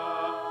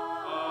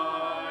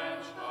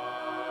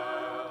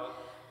child.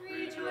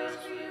 Rejoice,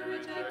 for you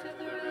rejected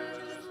the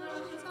religious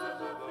notions of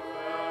the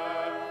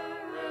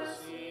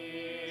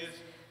Pharisees.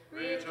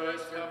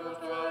 Rejoice, temple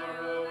dweller,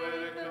 who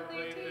awaited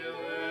complete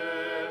deliverance.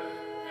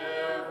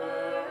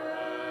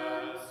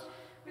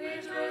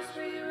 Rejoice,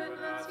 for you would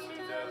not see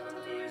death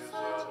until you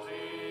saw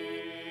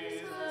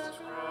Jesus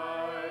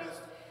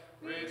Christ.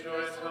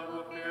 Rejoice,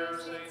 humble peer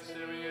of Saint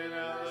Simeon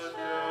and the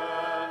shepherds.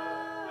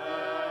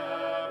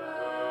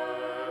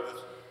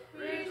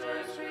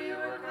 Rejoice, for you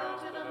were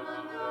counted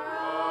among the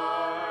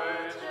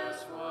righteous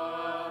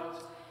ones.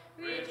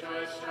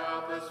 Rejoice,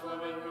 childless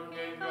woman, who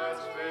gained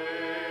God's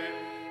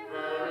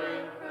favor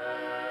in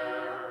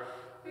prayer.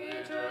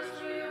 Rejoice,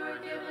 for you were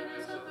given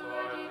his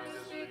authority to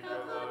speak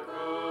of the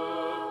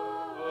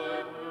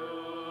good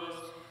news.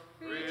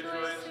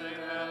 Rejoice,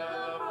 Saint Anna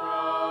the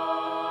Prophetess,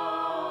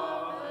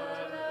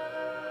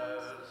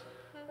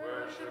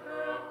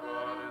 worshipper of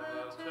God in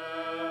the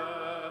temple.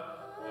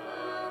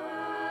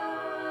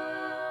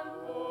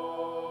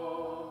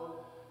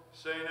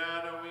 Saint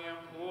Anna, we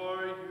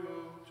implore you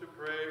to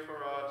pray for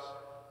us,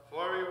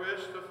 for we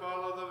wish to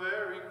follow the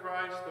very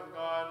Christ of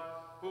God,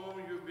 whom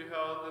you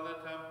beheld in the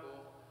temple.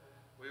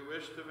 We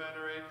wish to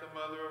venerate the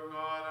Mother of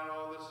God and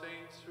all the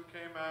saints who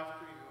came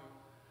after you,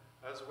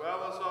 as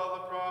well as all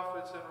the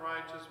prophets and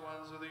righteous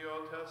ones of the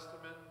Old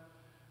Testament.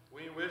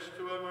 We wish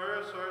to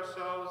immerse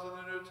ourselves in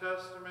the New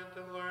Testament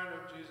and learn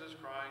of Jesus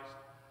Christ,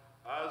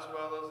 as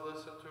well as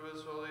listen to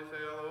his holy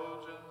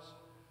theologians.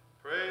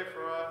 Pray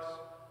for us,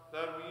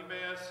 that we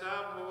may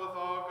assemble with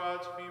all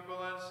God's people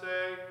and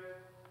say,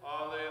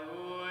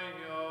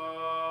 Alleluia.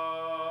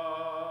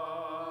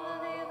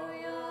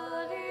 Alleluia,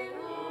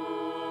 alleluia.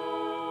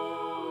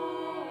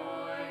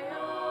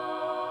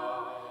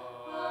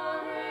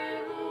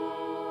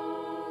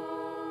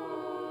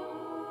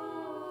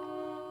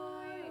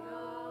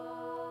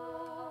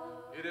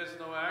 It is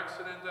no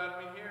accident that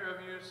we hear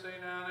of you,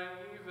 St. Anna,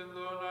 even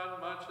though not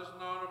much is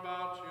known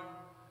about you.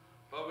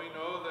 But we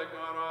know that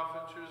God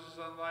often chooses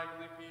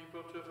unlikely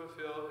people to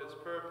fulfill his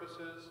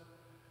purposes.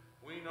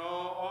 We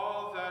know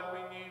all that we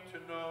need to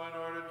know in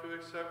order to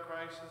accept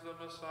Christ as the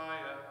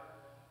Messiah.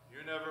 You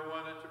never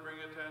wanted to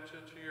bring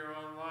attention to your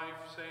own life,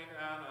 St.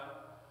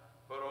 Anna,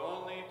 but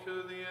only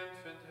to the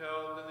infant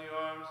held in the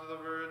arms of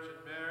the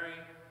Virgin Mary,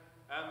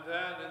 and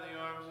then in the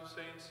arms of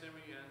St.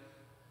 Simeon.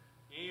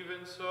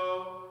 Even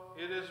so,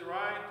 it is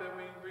right that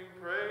we bring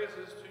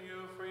praises to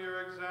you for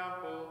your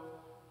example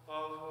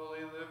of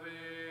holy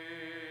living.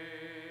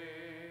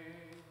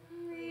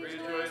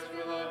 Rejoice,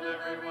 beloved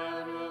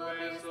everyone who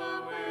obeys the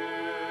will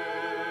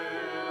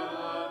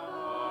of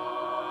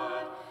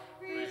God.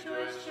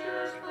 Rejoice,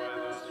 cherished by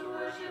those who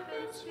worship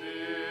in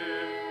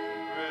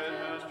spirit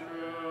and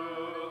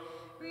truth.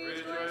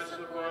 Rejoice,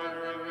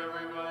 supporter of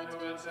everyone who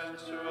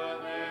attends to a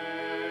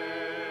neighbor.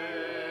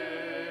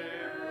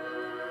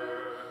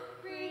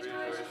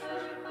 Rejoice,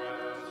 treasured by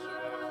those who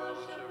have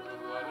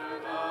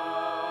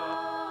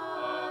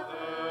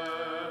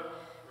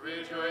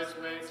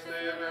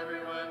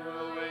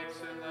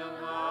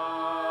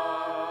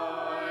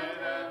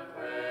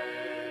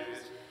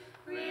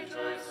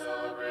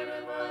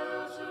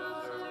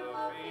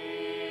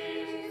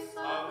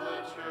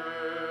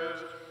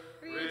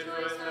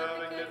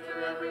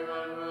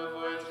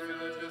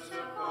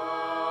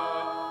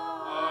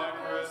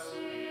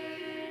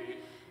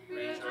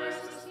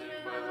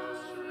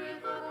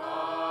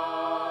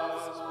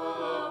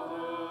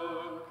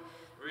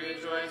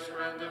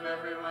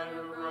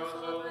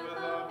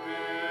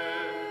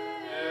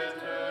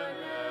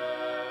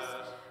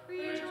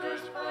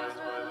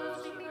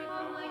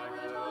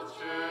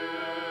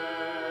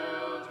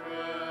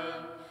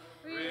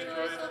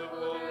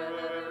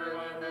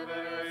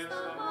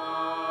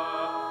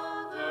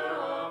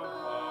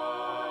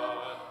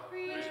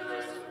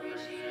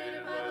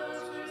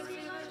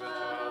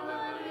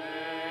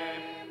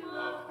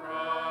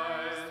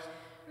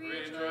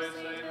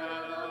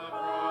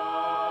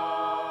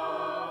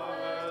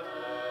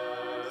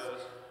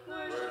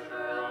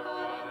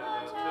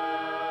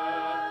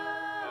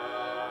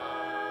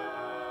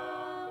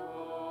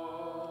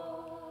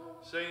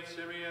Saint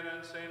Simeon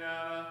and Saint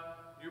Anna,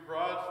 you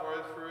brought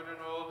forth fruit in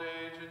old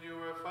age, and you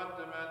were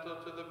fundamental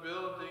to the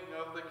building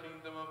of the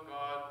kingdom of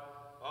God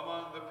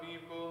among the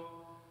people.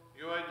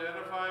 You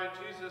identified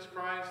Jesus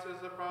Christ as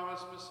the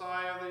promised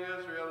Messiah of the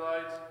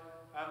Israelites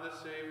and the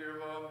Savior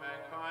of all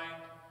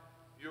mankind.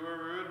 You were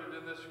rooted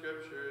in the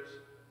Scriptures,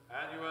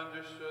 and you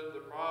understood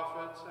the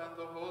prophets, and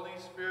the Holy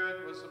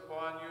Spirit was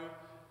upon you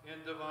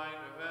in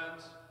divine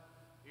events.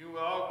 You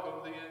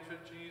welcomed the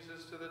infant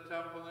Jesus to the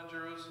temple in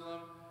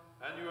Jerusalem,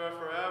 and you are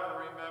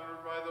forever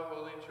remembered by the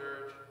Holy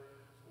Church.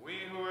 We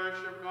who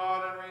worship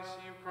God and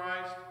receive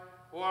Christ,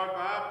 who are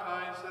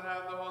baptized and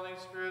have the Holy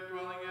Spirit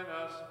dwelling in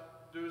us,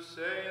 do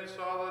say in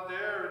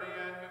solidarity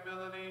and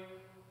humility,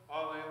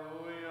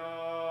 Alleluia.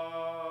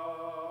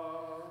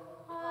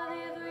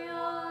 Alleluia,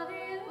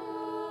 alleluia,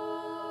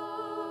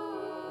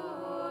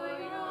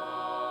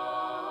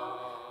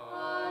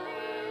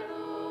 alleluia.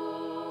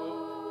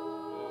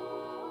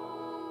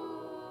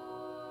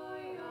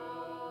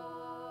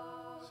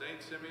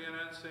 Saint Simeon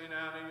and Saint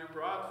Anna, you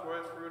brought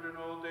forth fruit in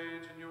old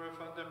age, and you were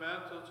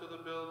fundamental to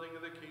the building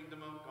of the kingdom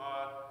of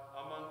God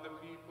among the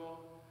people.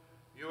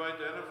 You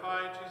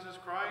identified Jesus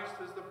Christ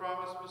as the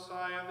promised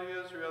Messiah of the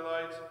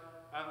Israelites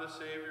and the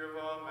Savior of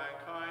all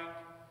mankind.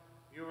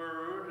 You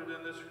were rooted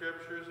in the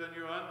Scriptures, and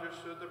you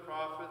understood the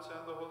prophets,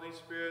 and the Holy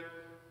Spirit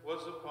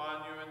was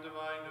upon you in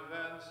divine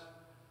events.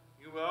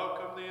 You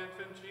welcomed the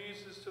infant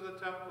Jesus to the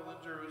temple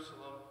in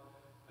Jerusalem,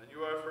 and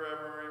you are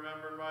forever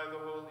remembered by the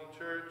Holy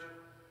Church.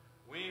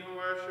 We who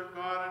worship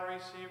God and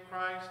receive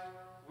Christ,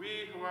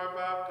 we who are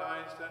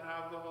baptized and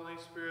have the Holy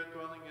Spirit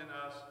dwelling in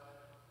us,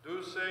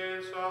 do say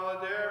in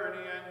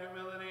solidarity and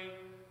humility,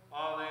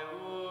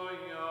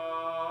 Alleluia.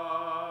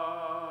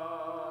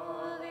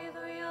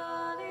 Alleluia,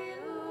 alleluia,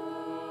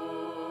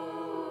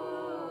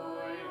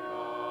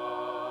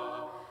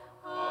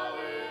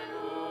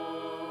 alleluia.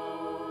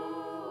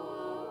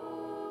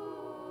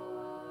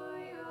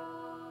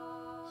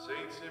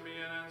 Saint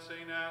Simeon and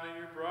Saint Anna,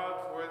 you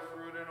brought forth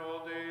fruit in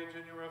old age,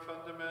 and you were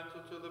fundamental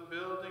to the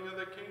building of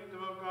the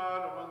kingdom of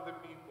God among the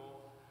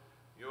people.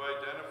 You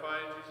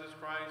identified Jesus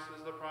Christ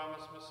as the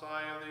promised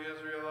Messiah of the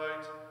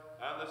Israelites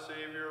and the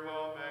Savior of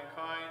all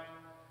mankind.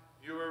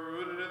 You were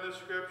rooted in the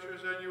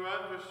Scriptures, and you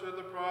understood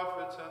the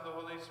prophets, and the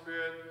Holy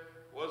Spirit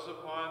was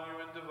upon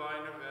you in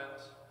divine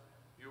events.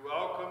 You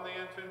welcomed the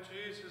infant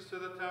Jesus to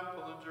the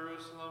temple in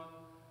Jerusalem,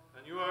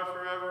 and you are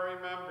forever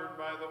remembered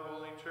by the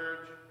Holy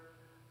Church.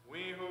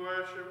 We who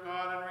worship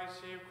God and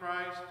receive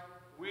Christ,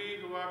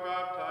 we who are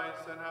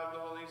baptized and have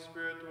the Holy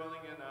Spirit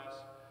dwelling in us,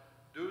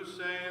 do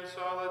say in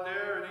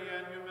solidarity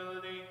and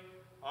humility,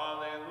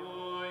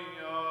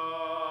 Alleluia.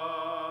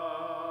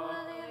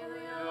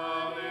 Alleluia,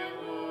 alleluia,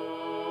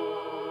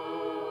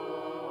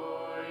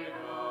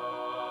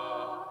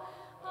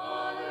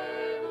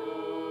 alleluia.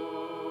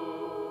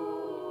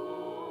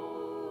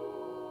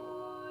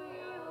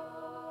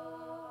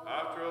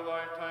 After a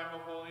lifetime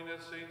of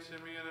holiness, Saint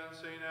Simeon and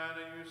Saint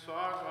Anna, you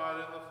saw God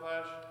in the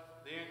flesh,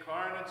 the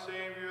incarnate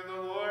Savior,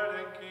 the Lord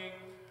and King,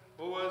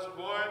 who was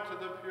born to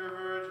the pure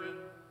Virgin.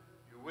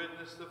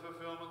 Witnessed the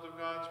fulfillment of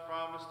God's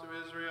promise to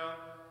Israel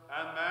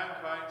and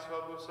mankind's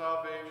hope of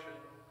salvation.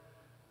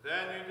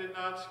 Then you did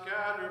not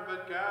scatter,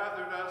 but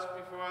gathered us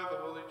before the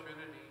Holy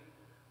Trinity,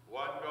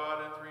 one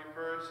God in three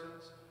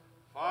persons,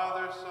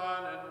 Father,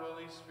 Son, and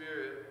Holy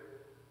Spirit.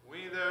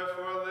 We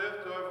therefore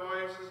lift our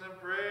voices in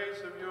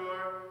praise of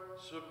your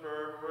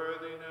superb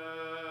worthiness.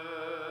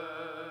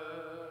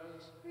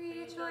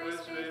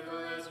 Rejoice,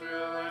 faithful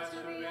Israelites, who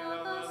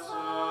beheld the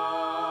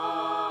Son.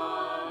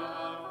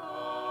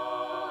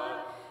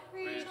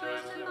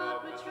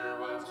 Mature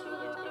ones who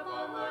looked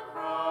upon the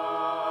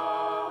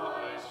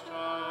Christ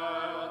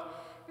child.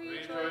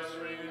 Rejoice,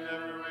 for you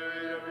never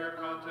wearied of your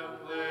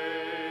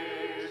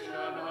contemplation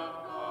of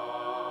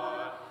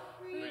God.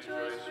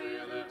 Rejoice, for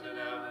you lived in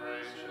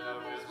admiration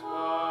of his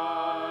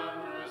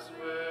wondrous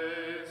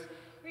ways.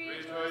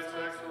 Rejoice,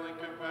 excellent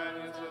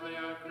companions of the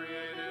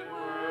uncreated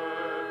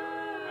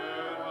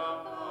word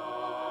of God.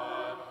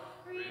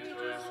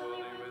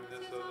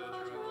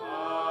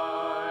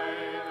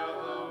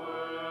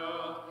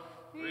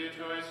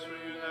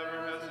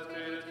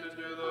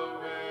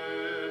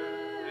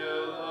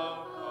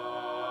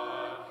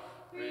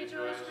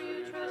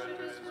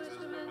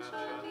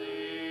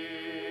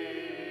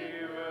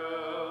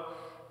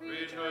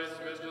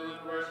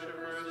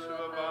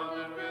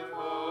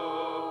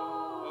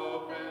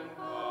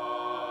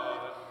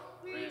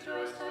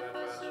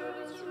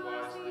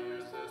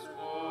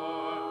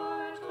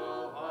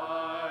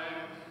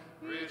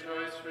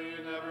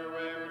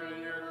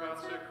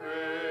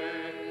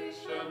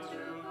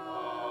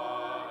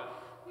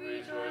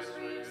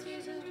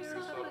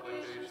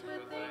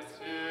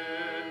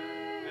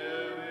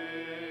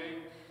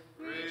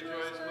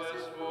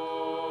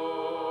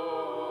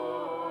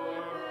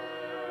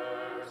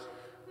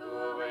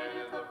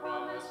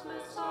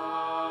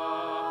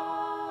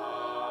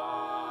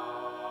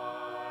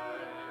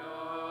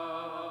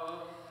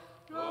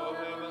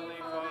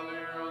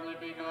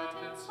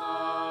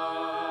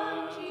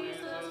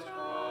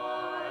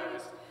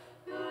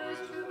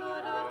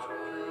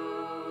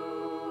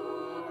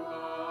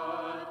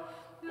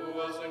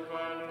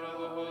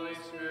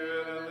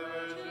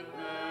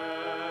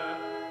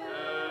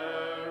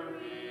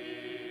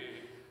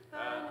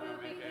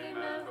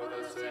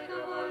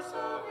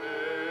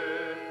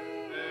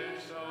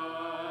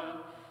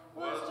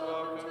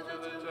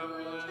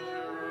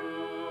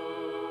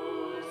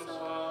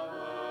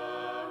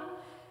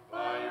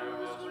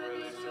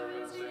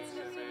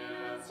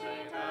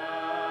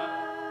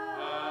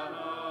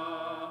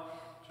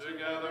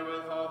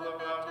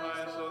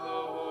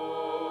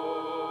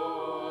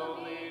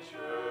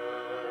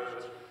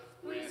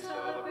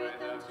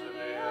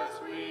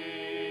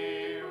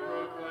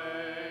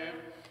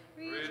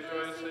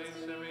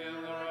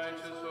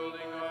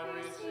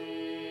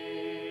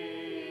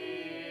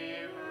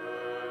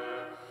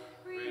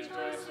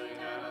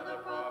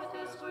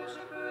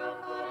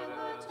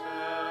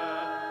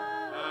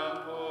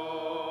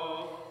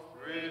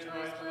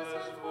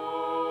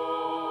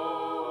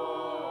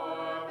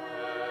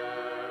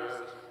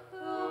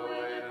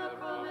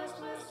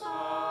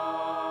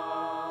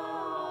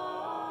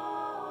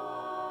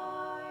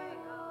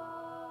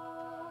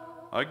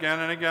 Again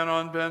and again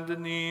on bended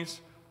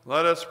knees,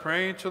 let us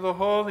pray to the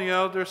holy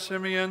elder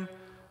Simeon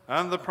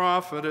and the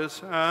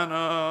prophetess Anna.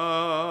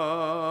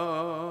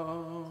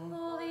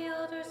 Holy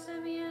elder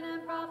Simeon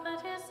and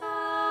prophetess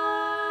Anna,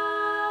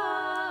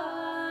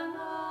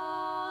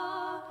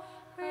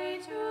 pray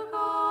to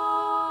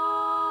God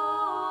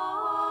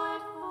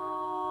for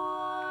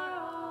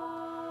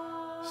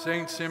us.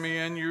 Saint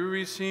Simeon, you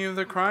received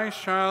the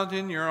Christ child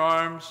in your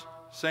arms.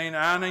 Saint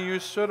Anna, you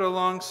stood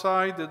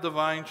alongside the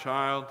divine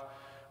child.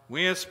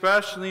 We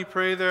especially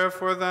pray,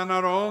 therefore, that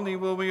not only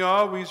will we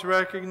always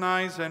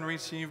recognize and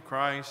receive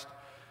Christ,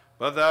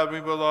 but that we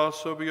will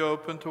also be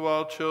open to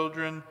all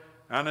children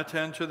and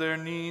attend to their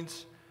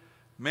needs.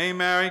 May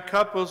married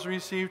couples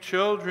receive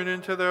children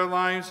into their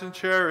lives and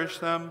cherish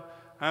them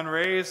and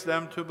raise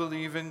them to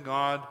believe in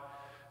God.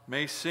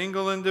 May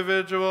single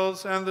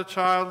individuals and the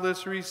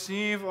childless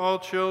receive all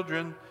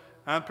children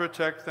and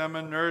protect them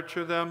and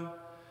nurture them.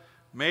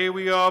 May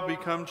we all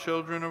become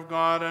children of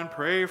God and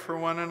pray for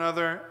one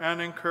another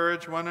and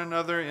encourage one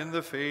another in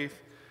the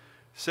faith.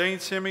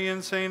 Saint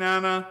Simeon, Saint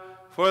Anna,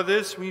 for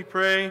this we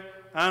pray,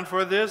 and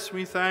for this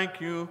we thank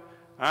you,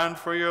 and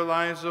for your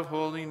lives of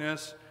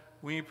holiness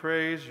we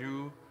praise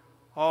you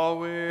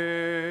always.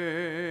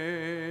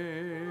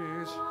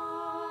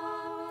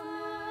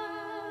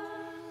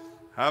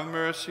 Have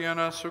mercy on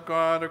us, O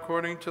God,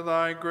 according to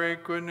thy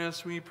great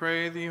goodness, we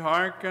pray thee,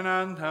 hearken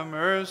and have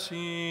mercy.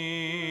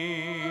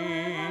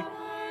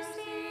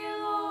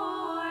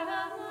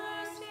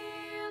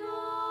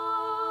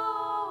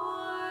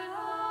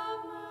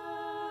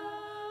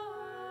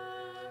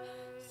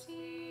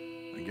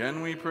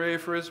 Again we pray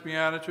for His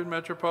Beatitude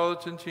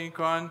Metropolitan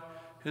Tikhon,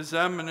 His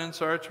Eminence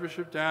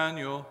Archbishop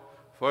Daniel,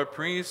 for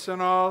priests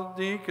and all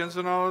deacons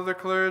and all of the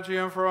clergy,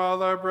 and for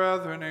all our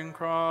brethren in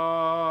Christ.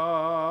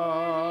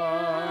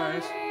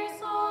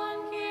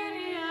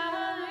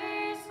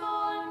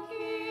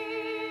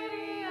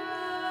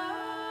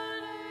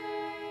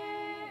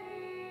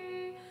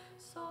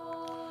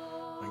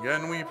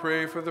 Again we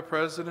pray for the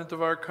President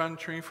of our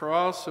country, for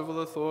all civil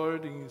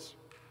authorities,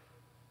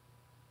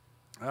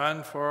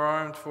 and for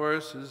armed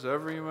forces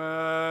everywhere.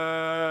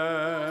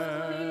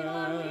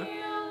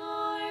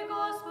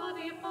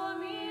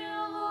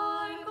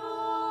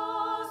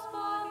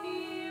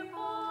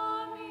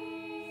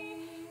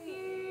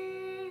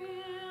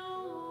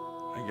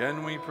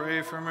 Again we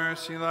pray for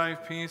mercy, life,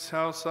 peace,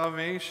 health,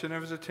 salvation,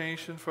 and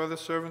visitation for the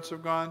servants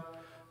of God,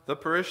 the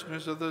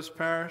parishioners of this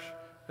parish,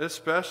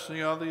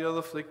 especially all the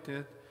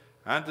ill-afflicted,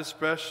 and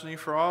especially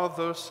for all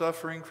those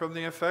suffering from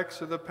the effects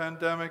of the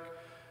pandemic,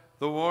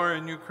 the war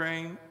in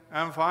Ukraine,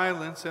 and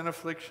violence and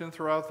affliction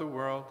throughout the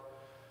world.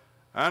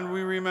 And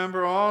we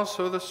remember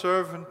also the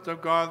servant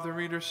of God, the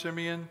Reader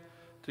Simeon,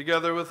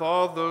 together with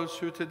all those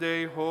who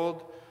today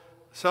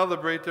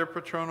celebrate their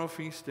patronal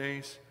feast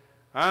days,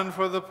 and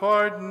for the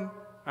pardon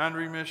and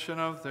remission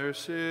of their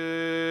sins.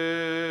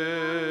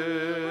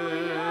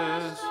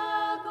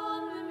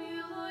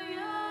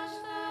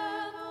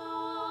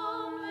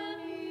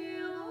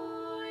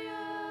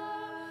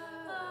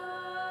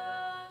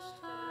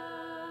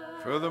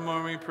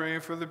 Furthermore, we pray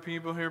for the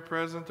people here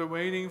present,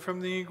 awaiting from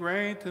thee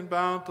great and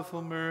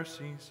bountiful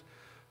mercies,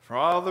 for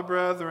all the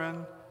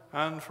brethren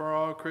and for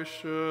all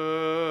Christians.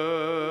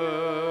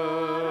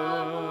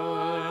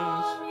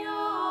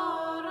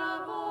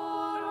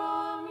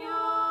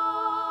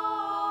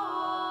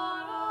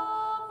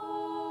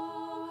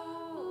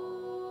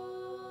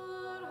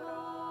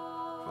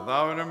 For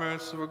thou art a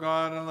merciful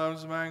God and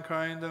loves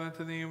mankind, and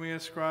unto thee we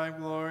ascribe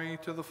glory,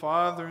 to the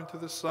Father, and to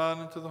the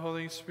Son, and to the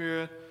Holy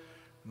Spirit,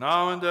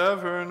 now and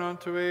ever, and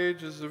unto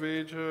ages of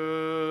ages.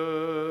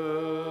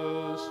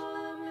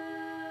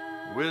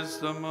 Amen.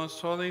 Wisdom,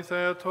 most holy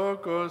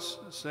Theotokos,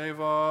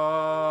 save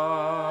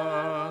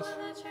us.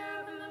 The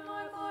cherubim and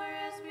more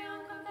glorious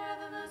beyond compare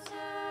than the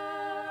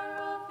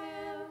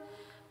seraphim,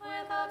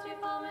 without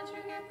default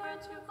true give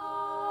birth to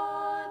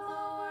God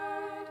the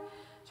Word.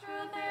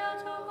 True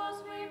Theotokos,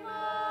 we magnify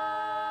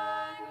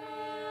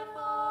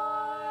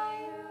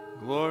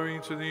you. Glory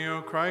to thee,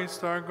 O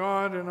Christ, our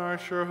God, and our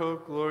sure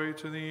hope. Glory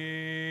to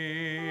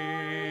thee.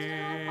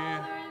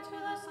 Glory to the Father, and to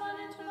the Son,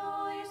 and to the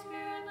Holy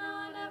Spirit,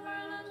 now and ever,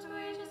 and unto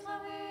ages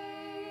of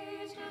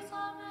ages.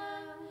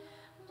 Amen.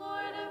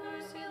 Lord have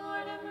mercy,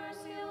 Lord have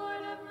mercy,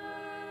 Lord have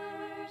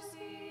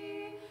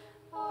mercy.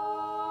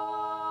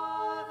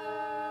 Father,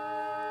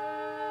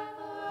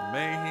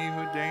 May he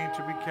who deigned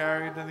to be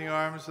carried in the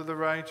arms of the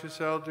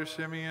righteous elder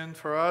Simeon,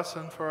 for us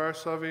and for our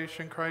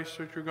salvation, Christ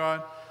our true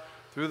God,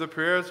 through the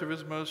prayers of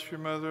his most pure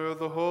mother, of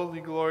the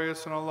holy,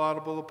 glorious, and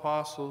laudable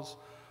apostles,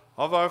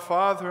 of our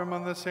Father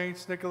among the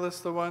saints, Nicholas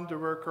the wonder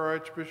worker,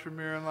 Archbishop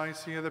Miriam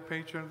Lycia, the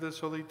patron of this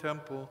holy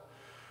temple,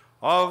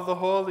 of the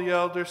holy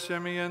elder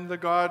Simeon, the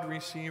God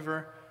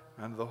receiver,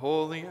 and the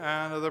holy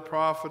Anna the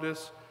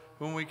prophetess,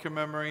 whom we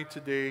commemorate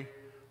today,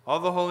 all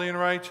the holy and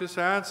righteous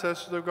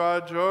ancestors of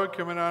God,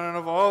 Joachim and Anna, and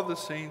of all the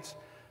saints,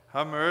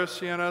 have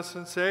mercy on us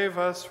and save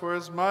us, for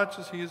as much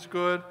as he is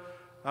good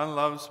and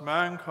loves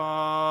mankind.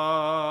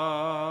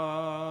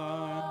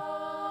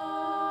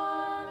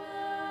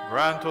 Amen.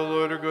 Grant, O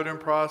Lord, a good and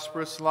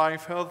prosperous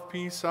life, health,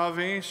 peace,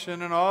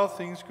 salvation, and all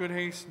things good,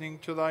 hastening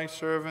to thy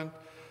servant,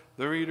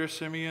 the reader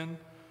Simeon,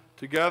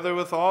 together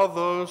with all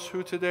those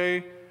who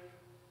today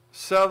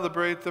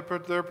celebrate their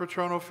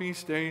patronal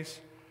feast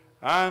days,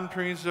 and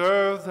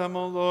preserve them,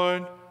 O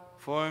Lord,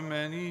 for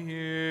many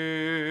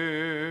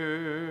years.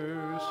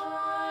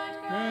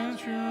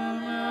 Grant you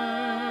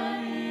mercy.